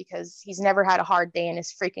dollar because he's never had a hard day in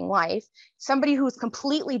his freaking life. Somebody who's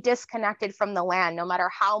completely disconnected from the land, no matter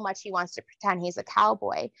how much he wants to pretend he's a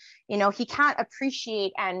cowboy. You know, he can't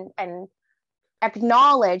appreciate and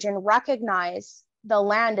acknowledge and recognize the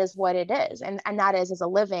land as what it is. And that is as a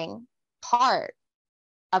living part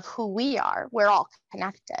of who we are. We're all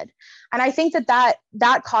connected. And I think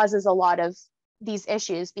that causes a lot of these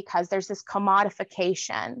issues because there's this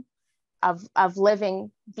commodification of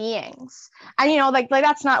living beings. And, you know, like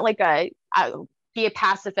that's not like a be a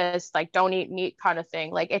pacifist, like don't eat meat kind of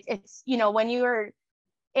thing. Like it's, you know, when you're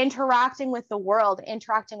interacting with the world,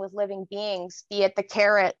 interacting with living beings, be it the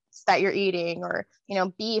carrots that you're eating or, you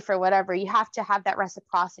know, beef or whatever, you have to have that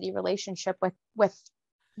reciprocity relationship with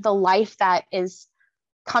the life that is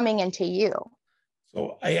coming into you.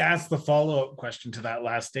 So I asked the follow-up question to that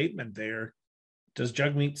last statement there. Does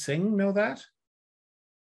Jagmeet Singh know that?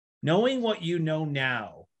 Knowing what you know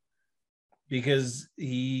now, because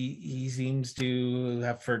he seems to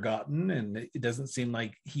have forgotten, and it doesn't seem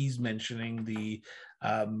like he's mentioning the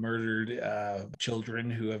murdered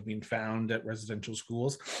children who have been found at residential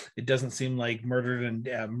schools. It doesn't seem like murdered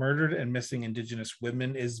and missing Indigenous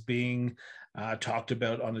women is being talked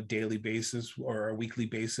about on a daily basis or a weekly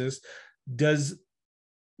basis. Does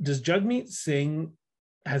Jagmeet Singh,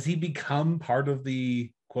 has he become part of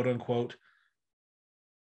the quote unquote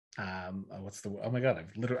oh my god,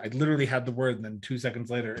 I literally had the word and then 2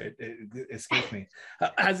 seconds later it escaped me.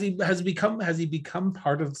 Has he become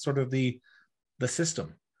part of sort of the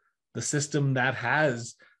system that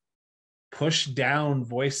has pushed down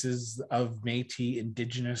voices of Métis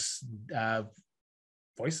Indigenous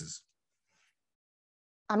voices?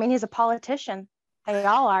 I mean, he's a politician. They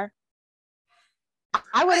all are.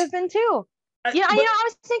 I would have been too. I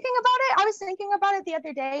was thinking about it the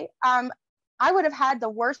other day. I would have had the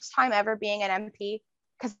worst time ever being an MP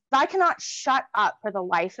because I cannot shut up for the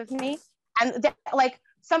life of me. And like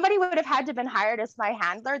somebody would have had to have been hired as my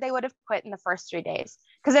handler. They would have quit in the first 3 days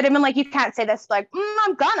because it'd have been like, you can't say this. Like,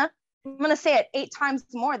 I'm gonna say it 8 times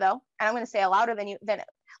more though, and I'm gonna say it louder than you. Then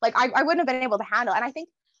like I wouldn't have been able to handle it. And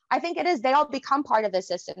I think it is. They all become part of the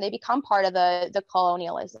system. They become part of the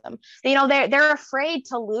colonialism. You know, they're afraid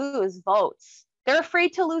to lose votes. They're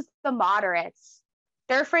afraid to lose the moderates.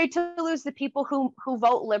 They're afraid to lose the people who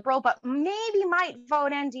vote Liberal, but maybe might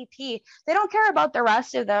vote NDP. They don't care about the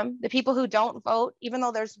rest of them, the people who don't vote, even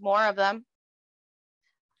though there's more of them.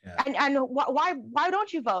 Yeah. And why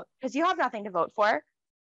don't you vote? Because you have nothing to vote for.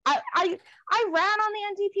 I ran on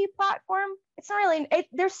the NDP platform. It's not really.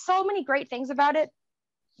 There's so many great things about it,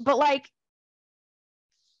 but like,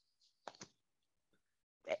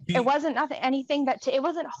 it wasn't anything that it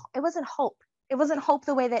wasn't hope. It wasn't hope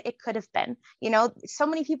the way that it could have been. You know, so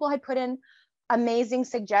many people had put in amazing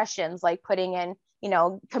suggestions, like putting in, you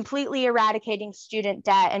know, completely eradicating student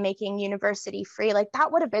debt and making university free. Like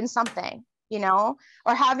that would have been something, you know,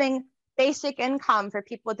 or having basic income for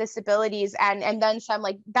people with disabilities and then some.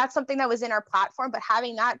 Like that's something that was in our platform, but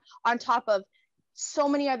having that on top of so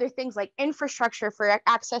many other things like infrastructure for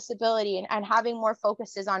accessibility and having more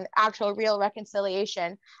focuses on actual real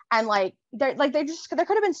reconciliation and there could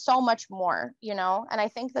have been so much more, you know. And I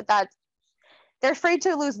think that they're afraid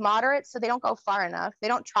to lose moderates, so they don't go far enough, they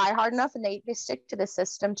don't try hard enough, and they stick to the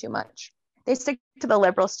system too much. They stick to the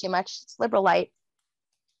Liberals too much. It's Liberal light.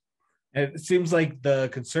 It seems like the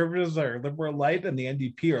Conservatives are Liberal light and the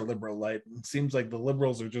NDP are Liberal light. It seems like the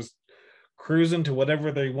Liberals are just cruising to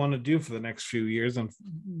whatever they want to do for the next few years, and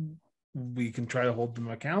we can try to hold them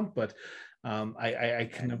account. But I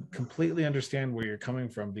can completely understand where you're coming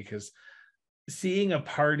from, because seeing a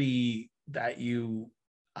party that you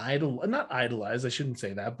not idolize, I shouldn't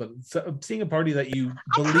say that, but seeing a party that you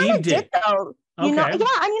believed in. Though. Okay. You know, yeah, and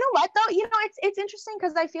you know what though? You know, it's interesting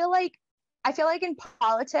because I feel like in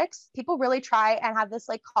politics, people really try and have this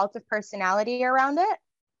like cult of personality around it.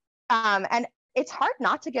 And it's hard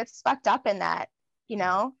not to get swept up in that, you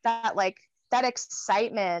know, that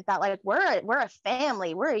excitement that like we're a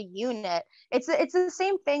family, we're a unit. It's the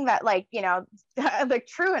same thing that like, you know, like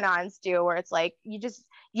Truanons do, where it's like you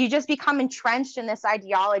just become entrenched in this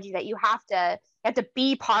ideology that you have to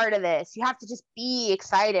be part of this. You have to just be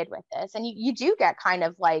excited with this, and you do get kind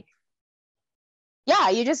of like, yeah,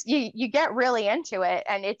 you get really into it,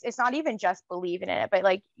 and it's not even just believing in it, but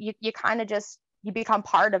like you kind of just you become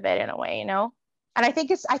part of it in a way, you know. And I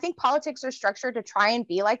think politics are structured to try and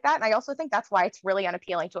be like that. And I also think that's why it's really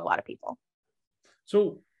unappealing to a lot of people.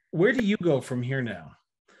 So where do you go from here now?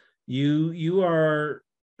 You are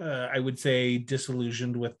I would say,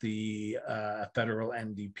 disillusioned with the federal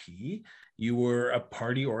NDP. You were a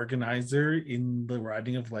party organizer in the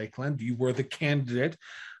riding of Lakeland. You were the candidate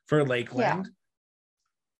for Lakeland.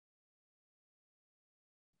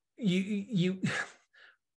 You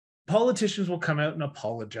politicians will come out and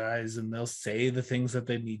apologize, and they'll say the things that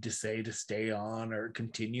they need to say to stay on or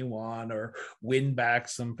continue on or win back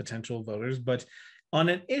some potential voters. But on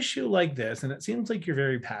an issue like this, and it seems like you're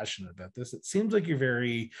very passionate about this, it seems like you're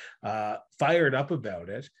very fired up about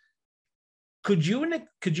it. Could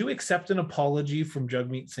you accept an apology from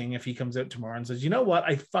Jagmeet Singh if he comes out tomorrow and says, you know what,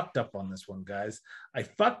 I fucked up on this one, guys. I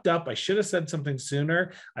fucked up. I should have said something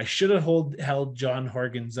sooner. I should have held John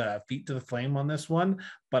Horgan's feet to the flame on this one,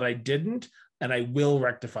 but I didn't, and I will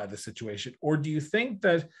rectify the situation? Or do you think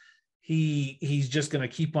that he's just going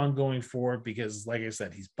to keep on going forward because, like I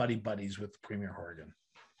said, he's buddies with Premier Horgan?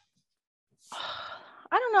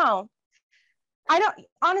 I don't know.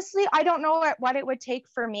 I don't know what it would take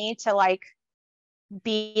for me to like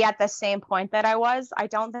be at the same point that I was. I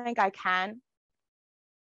don't think I can.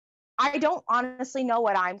 I don't honestly know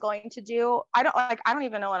what I'm going to do. I don't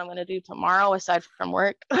even know what I'm going to do tomorrow aside from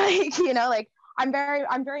work. Like, you know, like I'm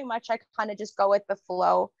very much, I kind of just go with the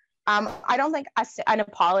flow. I don't think an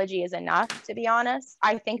apology is enough, to be honest.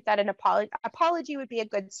 I think that an apology would be a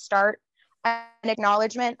good start, an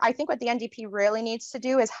acknowledgement. I think what the NDP really needs to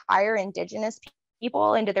do is hire Indigenous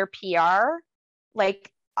people into their PR, like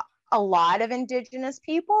a lot of Indigenous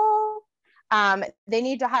people. They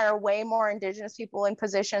need to hire way more Indigenous people in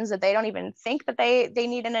positions that they don't even think that they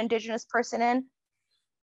need an Indigenous person in.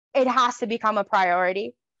 It has to become a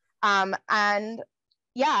priority. And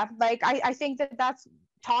yeah, like I think that's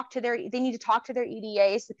they need to talk to their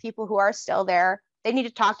EDAs, the people who are still there. They need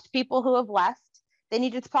to talk to people who have left. They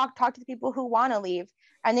need to talk to the people who want to leave,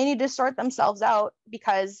 and they need to sort themselves out,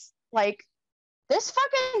 because like this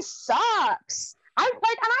fucking sucks. I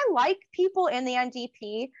like people in the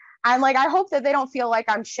NDP, and like I hope that they don't feel like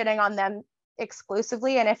I'm shitting on them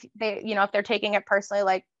exclusively. And if they, you know, if they're taking it personally,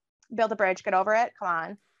 like, build a bridge, get over it. Come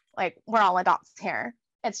on, like, we're all adults here.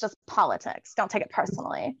 It's just politics. Don't take it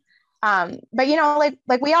personally. But you know,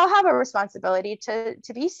 like we all have a responsibility to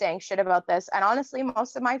be saying shit about this. And honestly,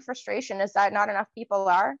 most of my frustration is that not enough people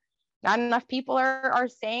are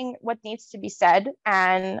saying what needs to be said.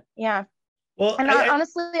 And yeah. Well, and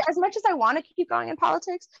honestly, as much as I want to keep going in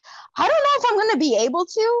politics, I don't know if I'm going to be able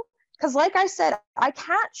to, because like I said, I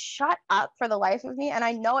can't shut up for the life of me. And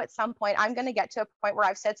I know at some point I'm going to get to a point where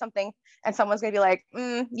I've said something and someone's going to be like,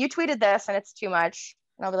 you tweeted this and it's too much.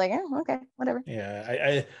 And I'll be like, okay, whatever.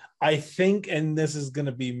 Yeah, I think, and this is going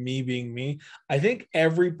to be me being me, I think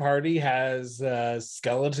every party has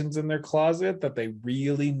skeletons in their closet that they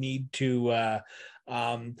really need to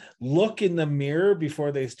look in the mirror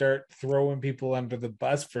before they start throwing people under the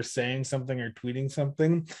bus for saying something or tweeting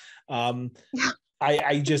something.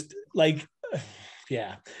 I just like,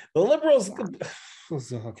 yeah, the Liberals.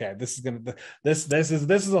 Okay, this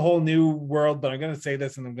is a whole new world, but I'm gonna say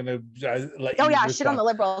this, and I'm gonna let you. Oh yeah, shit on the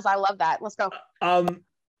Liberals. I love that. Let's go.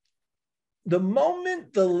 The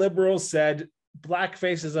moment the Liberals said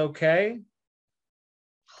blackface is okay,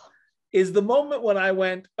 is the moment when I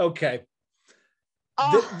went, okay.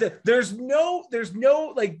 There's no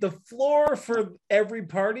like, the floor for every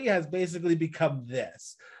party has basically become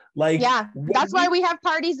this. Like, yeah, that's why we have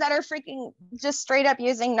parties that are freaking just straight up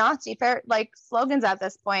using Nazi like slogans at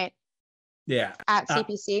this point. Yeah. At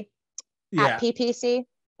CPC. At PPC.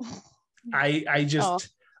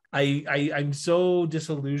 I'm so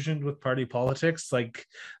disillusioned with party politics. Like,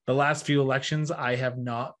 the last few elections, I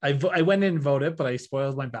went in and voted, but I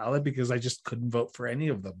spoiled my ballot because I just couldn't vote for any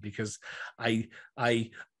of them, because I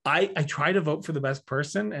try to vote for the best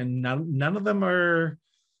person, and none of them are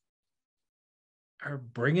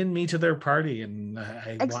bringing me to their party. And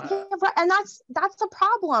and that's the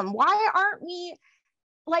problem. Why aren't we,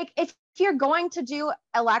 like, if you're going to do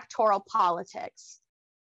electoral politics,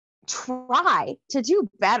 try to do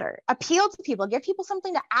better, appeal to people, give people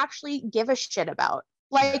something to actually give a shit about.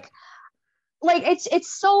 Like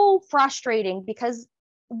it's so frustrating, because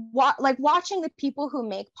watching the people who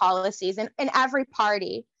make policies in every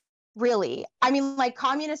party, really, I mean, like,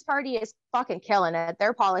 Communist Party is fucking killing it.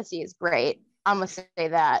 Their policy is great, I'm gonna say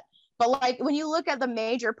that. But like, when you look at the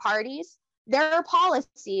major parties, their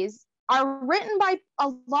policies are written by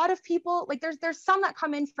a lot of people. Like, there's some that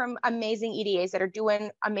come in from amazing EDAs that are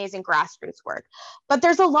doing amazing grassroots work, but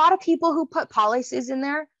there's a lot of people who put policies in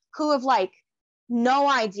there who have like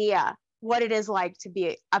no idea what it is like to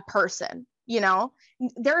be a person. You know,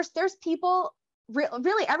 there's people,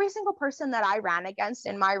 really every single person that I ran against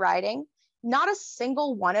in my riding not a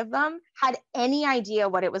single one of them had any idea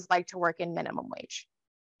what it was like to work in minimum wage,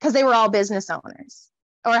 because they were all business owners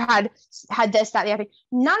or had this, that, the other thing.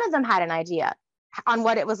 None of them had an idea on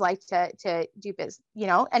what it was like to do business,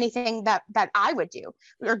 anything that I would do,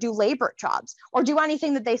 or do labor jobs, or do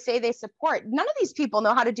anything that they say they support. None of these people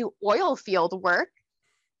know how to do oil field work,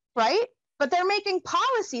 right? But they're making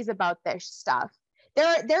policies about this stuff.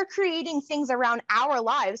 They're creating things around our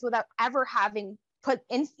lives without ever having put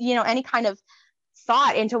in, any kind of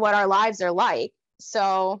thought into what our lives are like.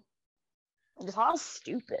 So it's all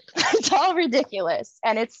stupid. It's all ridiculous.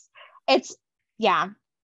 And it's yeah.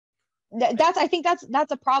 I think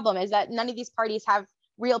that's a problem, is that none of these parties have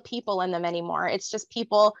real people in them anymore. It's just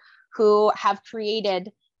people who have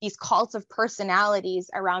created these cults of personalities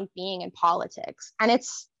around being in politics. And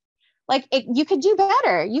it's like, you could do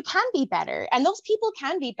better. You can be better. And those people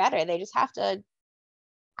can be better. They just have to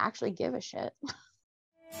actually give a shit.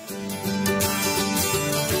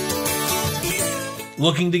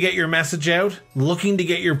 Looking to get your message out? Looking to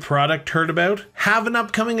get your product heard about? Have an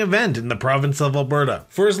upcoming event in the province of Alberta.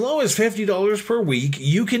 For as low as $50 per week,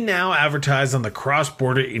 you can now advertise on the Cross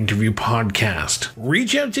Border Interview podcast.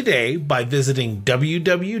 Reach out today by visiting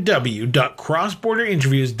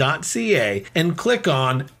www.crossborderinterviews.ca and click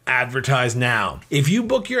on Advertise Now. If you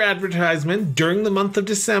book your advertisement during the month of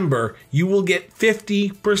December, you will get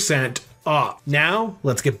 50% off. Now,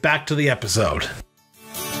 let's get back to the episode.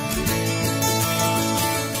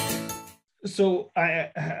 So I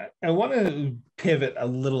want to pivot a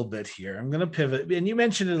little bit here. I'm going to pivot, and you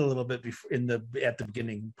mentioned it a little bit before at the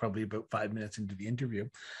beginning, probably about 5 minutes into the interview.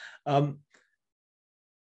 I'm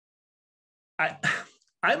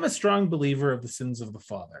a strong believer of the sins of the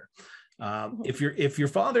father. If your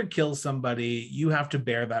father kills somebody, you have to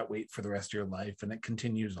bear that weight for the rest of your life, and it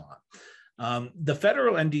continues on. The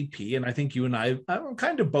federal NDP, and I think you and I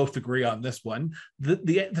kind of both agree on this one.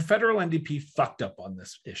 The federal NDP fucked up on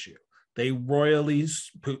this issue. They royally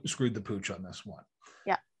screwed the pooch on this one.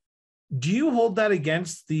 Yeah. Do you hold that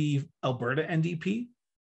against the Alberta NDP?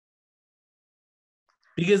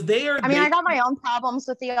 Because I got my own problems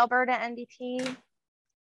with the Alberta NDP.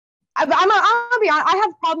 I'm gonna be honest, I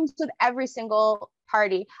have problems with every single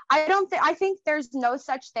party. I think there's no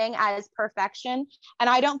such thing as perfection. And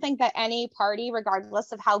I don't think that any party,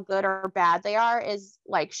 regardless of how good or bad they are, is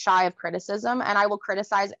like shy of criticism. And I will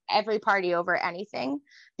criticize every party over anything,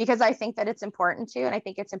 because I think that it's important to, and I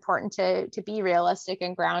think it's important to be realistic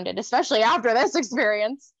and grounded, especially after this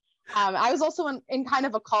experience. I was also in kind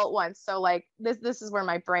of a cult once. So like this is where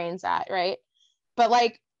my brain's at, right? But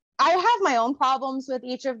like, I have my own problems with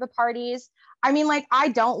each of the parties. I mean, like, I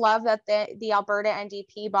don't love that the Alberta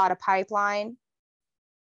NDP bought a pipeline.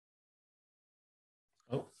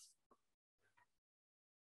 Oh,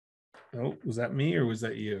 was that me or was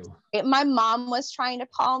that you? My mom was trying to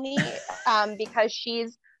call me because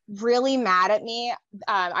she's really mad at me.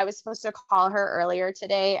 I was supposed to call her earlier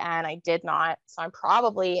today and I did not. So I'm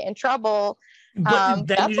probably in trouble. But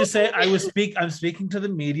then you just say, I'm speaking to the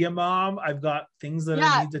media, Mom. I've got things that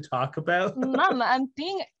I need to talk about. Mom, I'm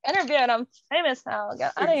being interviewed. I'm famous now.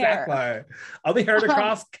 Get out of here. I'll be heard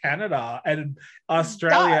across Canada and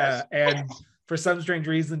Australia and, for some strange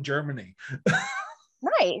reason, Germany.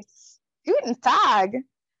 Nice. Guten Tag.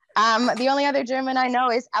 The only other German I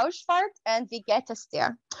know is Ausfahrt and Wie geht es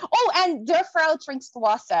dir? Oh, and Der Frau trinkst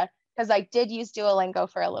Wasser, because I did use Duolingo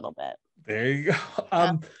for a little bit. There you go.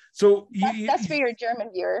 So that's for your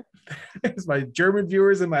German viewer. It's my German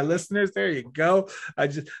viewers and my listeners. There you go. I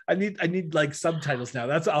need like subtitles now.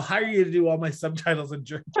 I'll hire you to do all my subtitles in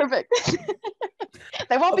German. Perfect.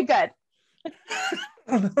 They won't be good.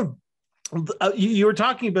 You were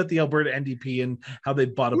talking about the Alberta NDP and how they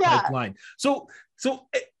bought a pipeline. So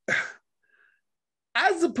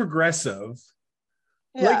as a progressive,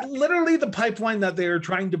 like literally the pipeline that they are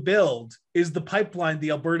trying to build is the pipeline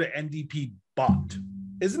the Alberta NDP bought,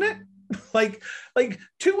 isn't it? Like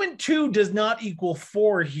 2 and 2 does not equal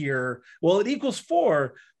 4 here. Well, it equals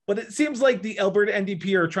 4, but it seems like the Alberta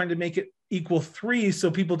NDP are trying to make it equal 3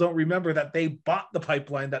 so people don't remember that they bought the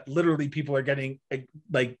pipeline that literally people are getting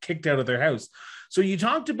like kicked out of their house. So you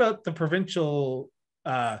talked about the provincial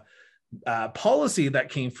policy that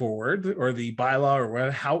came forward, or the bylaw, or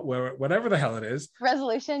whatever the hell it is.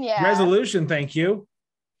 Resolution, thank you.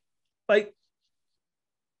 Like,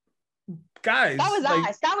 guys, that was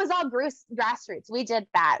us. That was all grassroots. We did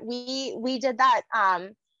that. We did that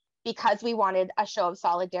because we wanted a show of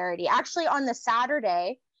solidarity. Actually, on the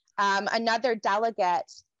Saturday, another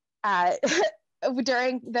delegate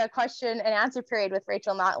during the question and answer period with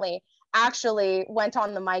Rachel Notley actually went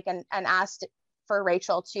on the mic and asked for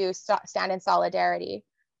Rachel to stand in solidarity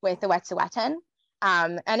with the Wet'suwet'en.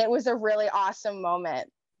 And it was a really awesome moment.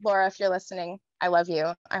 Laura, if you're listening, I love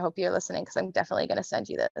you. I hope you're listening, because I'm definitely going to send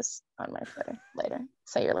you this on my Twitter later.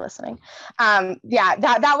 So you're listening. Yeah,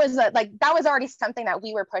 that was that was already something that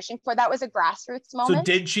we were pushing for. That was a grassroots moment.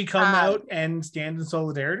 So did she come out and stand in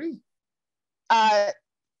solidarity? I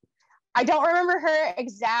don't remember her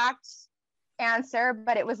exact answer,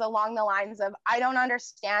 but it was along the lines of, I don't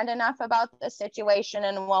understand enough about the situation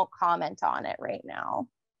and won't comment on it right now.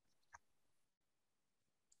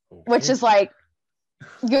 Okay. Which is like,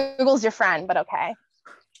 Google's your friend, but okay.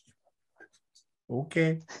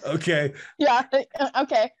 Okay. Yeah.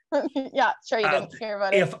 Okay. Yeah. Sure. You didn't hear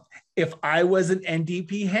about it. If I was an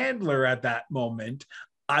NDP handler at that moment,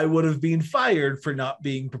 I would have been fired for not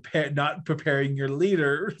being prepared, not preparing your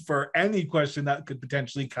leader for any question that could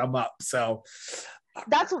potentially come up. So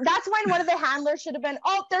that's when one of the handlers should have been,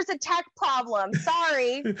 oh, there's a tech problem.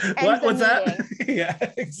 Sorry. What's that? Yeah,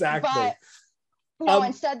 exactly. But no,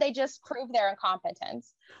 instead they just prove their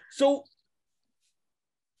incompetence. So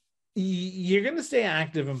you're going to stay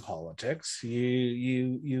active in politics.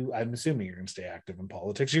 I'm assuming you're going to stay active in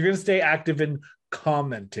politics. You're going to stay active in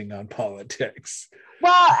commenting on politics.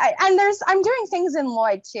 Well, I'm doing things in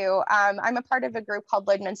Lloyd too. I'm a part of a group called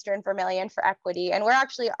Lloydminster and Vermilion for Equity, and we're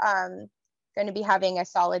actually going to be having a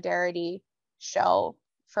solidarity show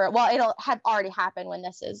it'll have already happened when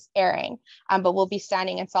this is airing, but we'll be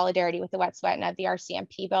standing in solidarity with the Wet'suwet'en at the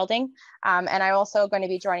RCMP building. And I'm also going to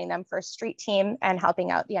be joining them for a street team and helping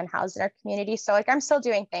out the unhoused in our community. So like, I'm still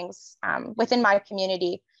doing things within my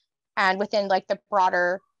community and within like the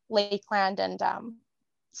broader Lakeland and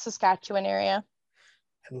Saskatchewan area.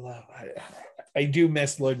 I do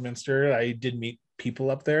miss Lloydminster. I did meet people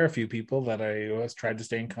up there, a few people that I always tried to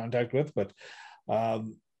stay in contact with, but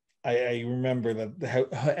I remember that the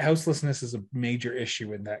houselessness is a major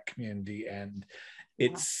issue in that community, and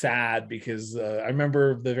it's sad because I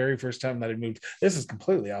remember the very first time that I moved. This is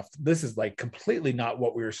completely off. This is like completely not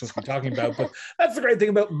what we were supposed to be talking about, but that's the great thing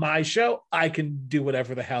about my show. I can do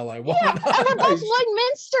whatever the hell I want. Yeah, and we're both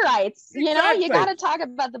Lloydminsterites. You know, you got to talk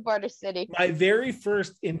about the border city. My very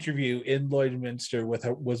first interview in Lloydminster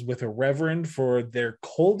was with a reverend for their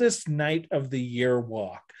coldest night of the year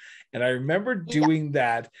walk. And I remember doing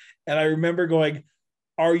that. And I remember going,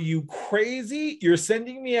 are you crazy? You're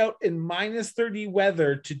sending me out in -30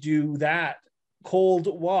 weather to do that cold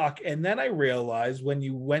walk. And then I realized when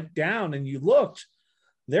you went down and you looked,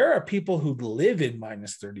 there are people who live in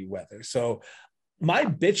 -30 weather. So my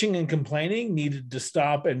bitching and complaining needed to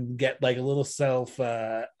stop and get like a little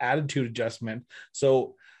attitude adjustment.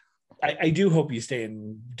 So I do hope you stay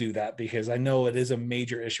and do that, because I know it is a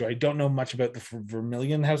major issue. I don't know much about the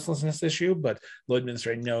Vermilion houselessness issue, but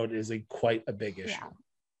Lloydminster, I know it is quite a big issue.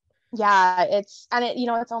 Yeah, it's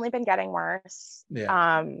only been getting worse.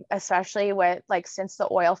 Yeah. Especially with like since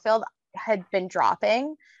the oil field had been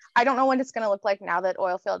dropping. I don't know what it's going to look like now that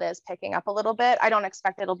oil field is picking up a little bit. I don't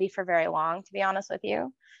expect it'll be for very long, to be honest with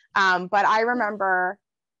you. But I remember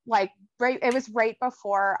it was right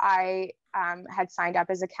before I had signed up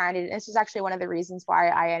as a candidate. This was actually one of the reasons why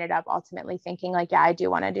I ended up ultimately thinking like, yeah, I do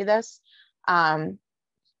want to do this.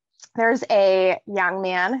 There's a young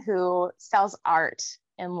man who sells art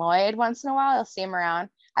in Lloyd once in a while. You'll see him around.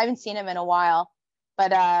 I haven't seen him in a while,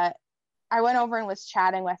 but I went over and was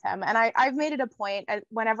chatting with him. And I've made it a point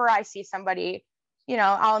whenever I see somebody,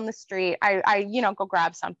 out on the street, I go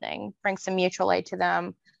grab something, bring some mutual aid to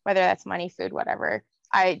them, whether that's money, food, whatever.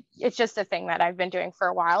 It's just a thing that I've been doing for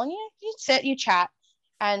a while. And you sit, you chat.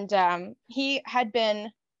 And he had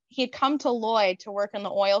come to Lloyd to work in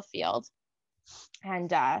the oil field.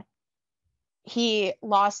 And he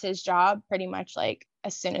lost his job pretty much like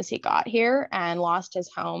as soon as he got here, and lost his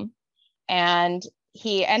home. And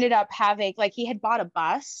he ended up having, he had bought a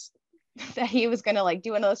bus that he was going to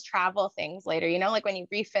do one of those travel things later, like when you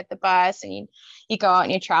refit the bus and you go out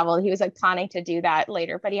and you travel. He was planning to do that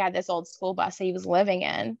later, but he had this old school bus that he was living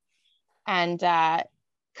in, and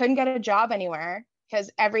couldn't get a job anywhere because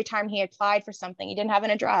every time he applied for something, he didn't have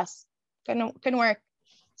an address. Couldn't work.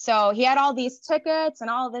 So he had all these tickets and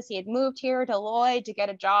all of this. He had moved here to Lloyd to get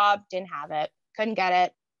a job, didn't have it, couldn't get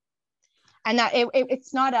it. And that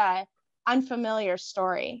it's not a unfamiliar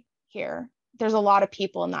story here. There's a lot of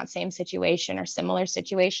people in that same situation or similar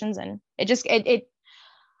situations, and it just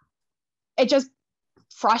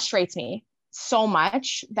frustrates me so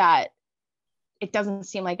much that it doesn't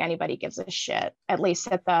seem like anybody gives a shit, at least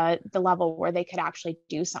at the level where they could actually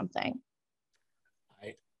do something.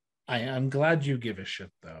 I'm glad you give a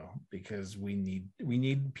shit though, because we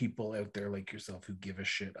need people out there like yourself who give a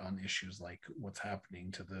shit on issues like what's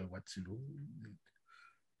happening to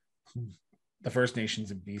the the First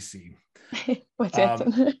Nations in BC. What's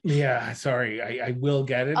it? Yeah, sorry, I will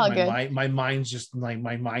get it. My mind's just like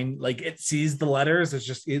my mind, like it sees the letters. It's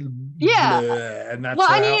just bleh, and that's well,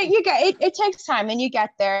 and you get it takes time, and you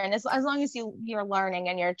get there, and as long as you're learning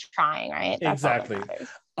and you're trying, right? That's exactly.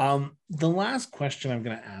 The last question I'm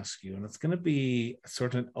going to ask you, and it's going to be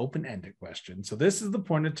sort of an open-ended question. So this is the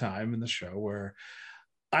point of time in the show where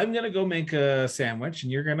I'm going to go make a sandwich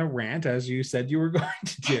and you're going to rant as you said you were going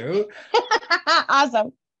to do.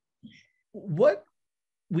 Awesome. What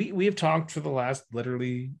we have talked for the last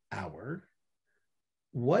literally hour.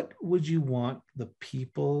 What would you want the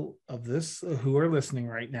people of this who are listening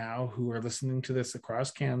right now, who are listening to this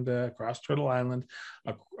across Canada, across Turtle Island,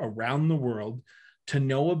 around the world, to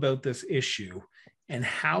know about this issue and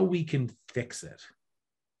how we can fix it?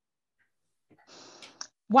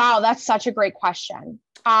 Wow, that's such a great question.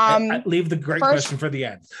 I leave the great question for the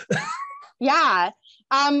end. Yeah.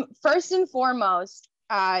 First and foremost,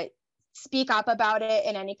 speak up about it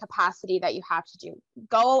in any capacity that you have to do.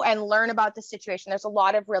 Go and learn about the situation. There's a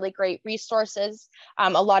lot of really great resources,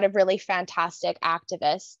 a lot of really fantastic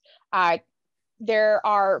activists. There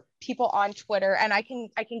are people on Twitter, and I can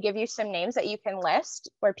give you some names that you can list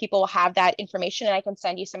where people have that information, and I can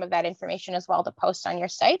send you some of that information as well to post on your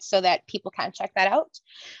site so that people can check that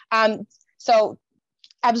out. So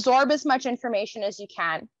absorb as much information as you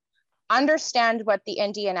can. Understand what the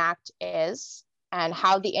Indian Act is and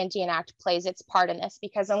how the Indian Act plays its part in this,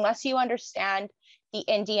 because unless you understand the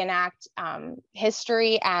Indian Act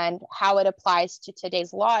history and how it applies to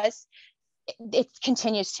today's laws, it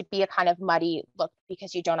continues to be a kind of muddy look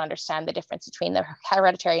because you don't understand the difference between the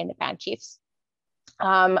hereditary and the band chiefs.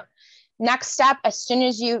 Next step, as soon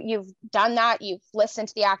as you've done that, you've listened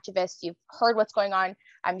to the activists, you've heard what's going on,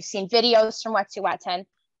 you've seen videos from Wet'suwet'en,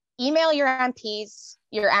 email your MPs,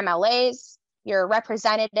 your MLAs, your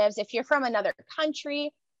representatives. If you're from another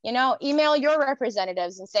country, email your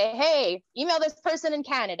representatives and say, hey, email this person in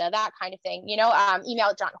Canada, that kind of thing.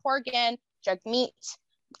 Email John Horgan, Jagmeet,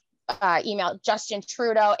 email Justin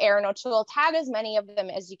Trudeau, Aaron O'Toole, tag as many of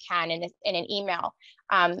them as you can in an email,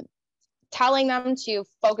 telling them to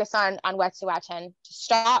focus on Wet'suwet'en, to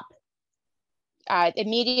stop,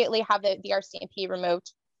 immediately have the RCMP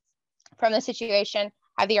removed from the situation,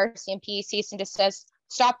 have the RCMP cease and desist,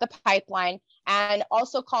 stop the pipeline, and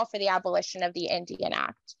also call for the abolition of the Indian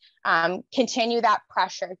Act. Continue that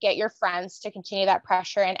pressure, get your friends to continue that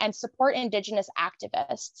pressure, and support Indigenous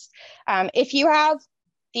activists. If you have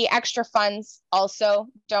the extra funds, also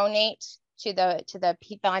donate to the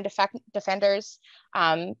Peatland defenders.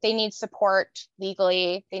 They need support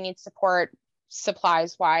legally. They need support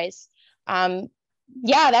supplies wise.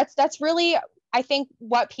 That's really, I think,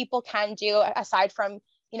 what people can do aside from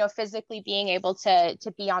physically being able to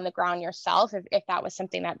be on the ground yourself. If that was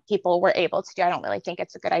something that people were able to do, I don't really think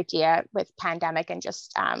it's a good idea with pandemic and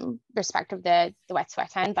just respect of the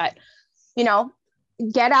Wet'suwet'en. But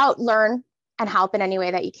get out, learn, and help in any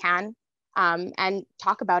way that you can, and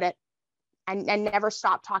talk about it, and never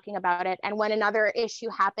stop talking about it. And when another issue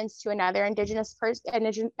happens to another Indigenous group,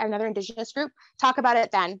 talk about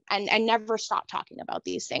it then, and never stop talking about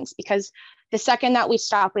these things, because the second that we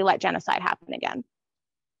stop, we let genocide happen again.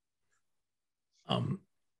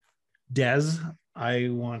 Des, I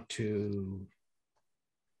want to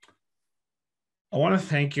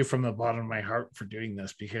thank you from the bottom of my heart for doing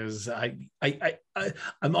this, because I'm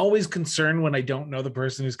always concerned when I don't know the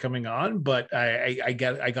person who's coming on, but I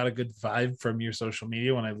got a good vibe from your social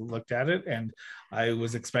media when I looked at it, and I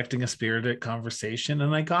was expecting a spirited conversation,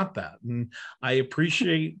 and I got that. And I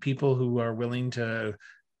appreciate people who are willing to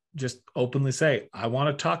just openly say, I want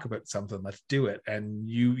to talk about something, let's do it. And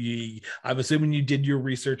I'm assuming you did your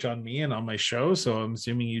research on me and on my show, so I'm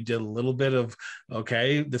assuming you did a little bit of,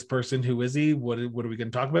 okay, this person, who is he, what are we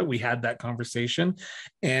going to talk about? We had that conversation,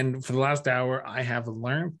 and for the last hour I have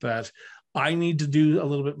learned that I need to do a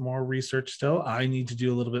little bit more research still. I need to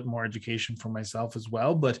do a little bit more education for myself as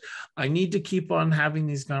well, but I need to keep on having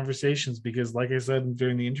these conversations, because like I said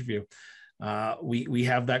during the interview, we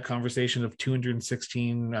have that conversation of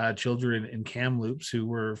 216 children in Kamloops who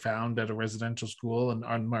were found at a residential school and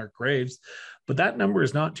unmarked graves, but that number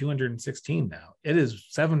is not 216 now. It is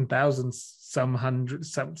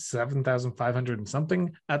 7,500 and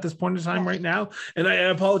something at this point in time right now. And I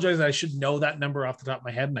apologize, I should know that number off the top of my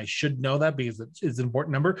head, and I should know that because it's an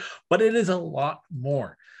important number, but it is a lot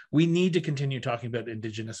more. We need to continue talking about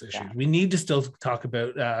Indigenous issues. Yeah. We need to still talk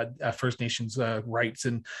about First Nations rights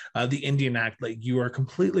and the Indian Act. Like, you are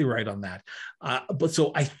completely right on that. But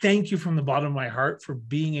so I thank you from the bottom of my heart for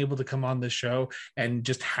being able to come on this show and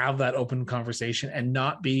just have that open conversation and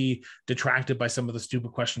not be detracted by some of the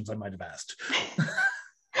stupid questions I might have asked.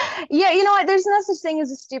 Yeah, you know what? There's no such thing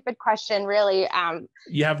as a stupid question, really.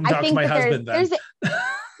 You haven't talked to my husband then.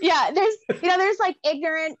 There's like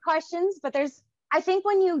ignorant questions, but I think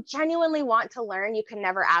when you genuinely want to learn, you can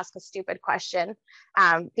never ask a stupid question,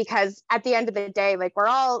 because at the end of the day, like, we're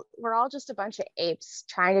all just a bunch of apes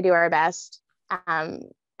trying to do our best.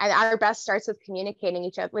 And our best starts with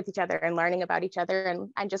communicating with each other and learning about each other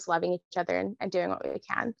and just loving each other and doing what we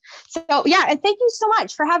can. So yeah, and thank you so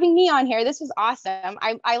much for having me on here. This was awesome.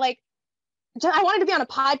 I wanted to be on a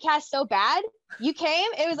podcast so bad. You came.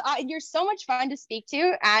 You're so much fun to speak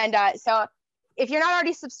to. And so if you're not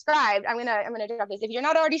already subscribed, I'm gonna drop this. If you're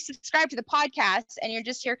not already subscribed to the podcast and you're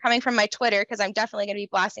just here coming from my Twitter, because I'm definitely gonna be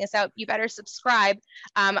blasting us out, you better subscribe.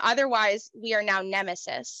 Otherwise, we are now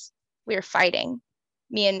nemesis. We are fighting.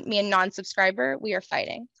 Me and non-subscriber, we are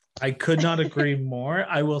fighting. I could not agree more.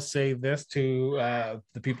 I will say this to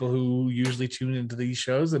the people who usually tune into these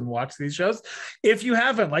shows and watch these shows. If you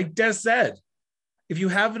haven't, like Des said, if you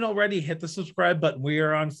haven't already, hit the subscribe button. We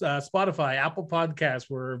are on Spotify, Apple Podcasts.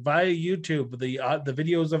 We're via YouTube. The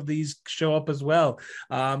videos of these show up as well.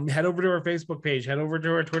 Head over to our Facebook page. Head over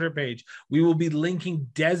to our Twitter page. We will be linking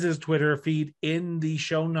Des's Twitter feed in the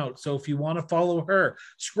show notes. So if you want to follow her,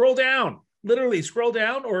 scroll down. Literally scroll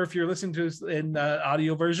down, or if you're listening to this in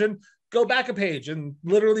audio version, go back a page and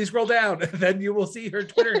literally scroll down. Then you will see her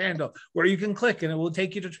Twitter handle where you can click and it will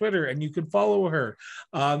take you to Twitter and you can follow her.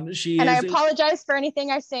 I apologize for anything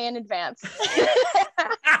I say in advance.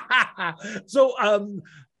 So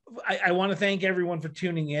I want to thank everyone for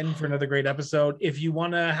tuning in for another great episode. If you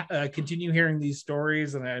want to continue hearing these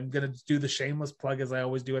stories, and I'm going to do the shameless plug as I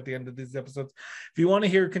always do at the end of these episodes. If you want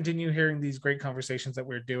to continue hearing these great conversations that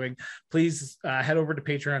we're doing, please head over to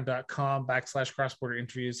patreon.com/crossborder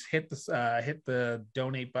interviews. Hit the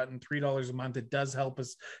donate button, $3 a month. It does help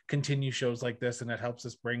us continue shows like this, and it helps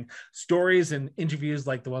us bring stories and interviews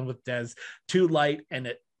like the one with Des to light, and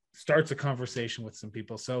it starts a conversation with some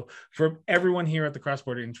people. So for everyone here at the Cross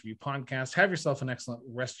Border Interview Podcast, have yourself an excellent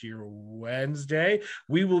rest of your Wednesday.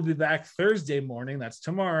 We will be back Thursday morning, that's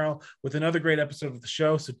tomorrow, with another great episode of the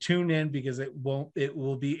show. So tune in, because it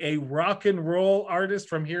will be a rock and roll artist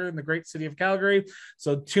from here in the great city of Calgary.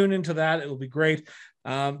 So tune into that. It will be great.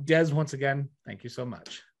 Des, once again, thank you so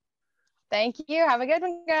much. Thank you. Have a good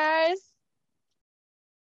one, guys.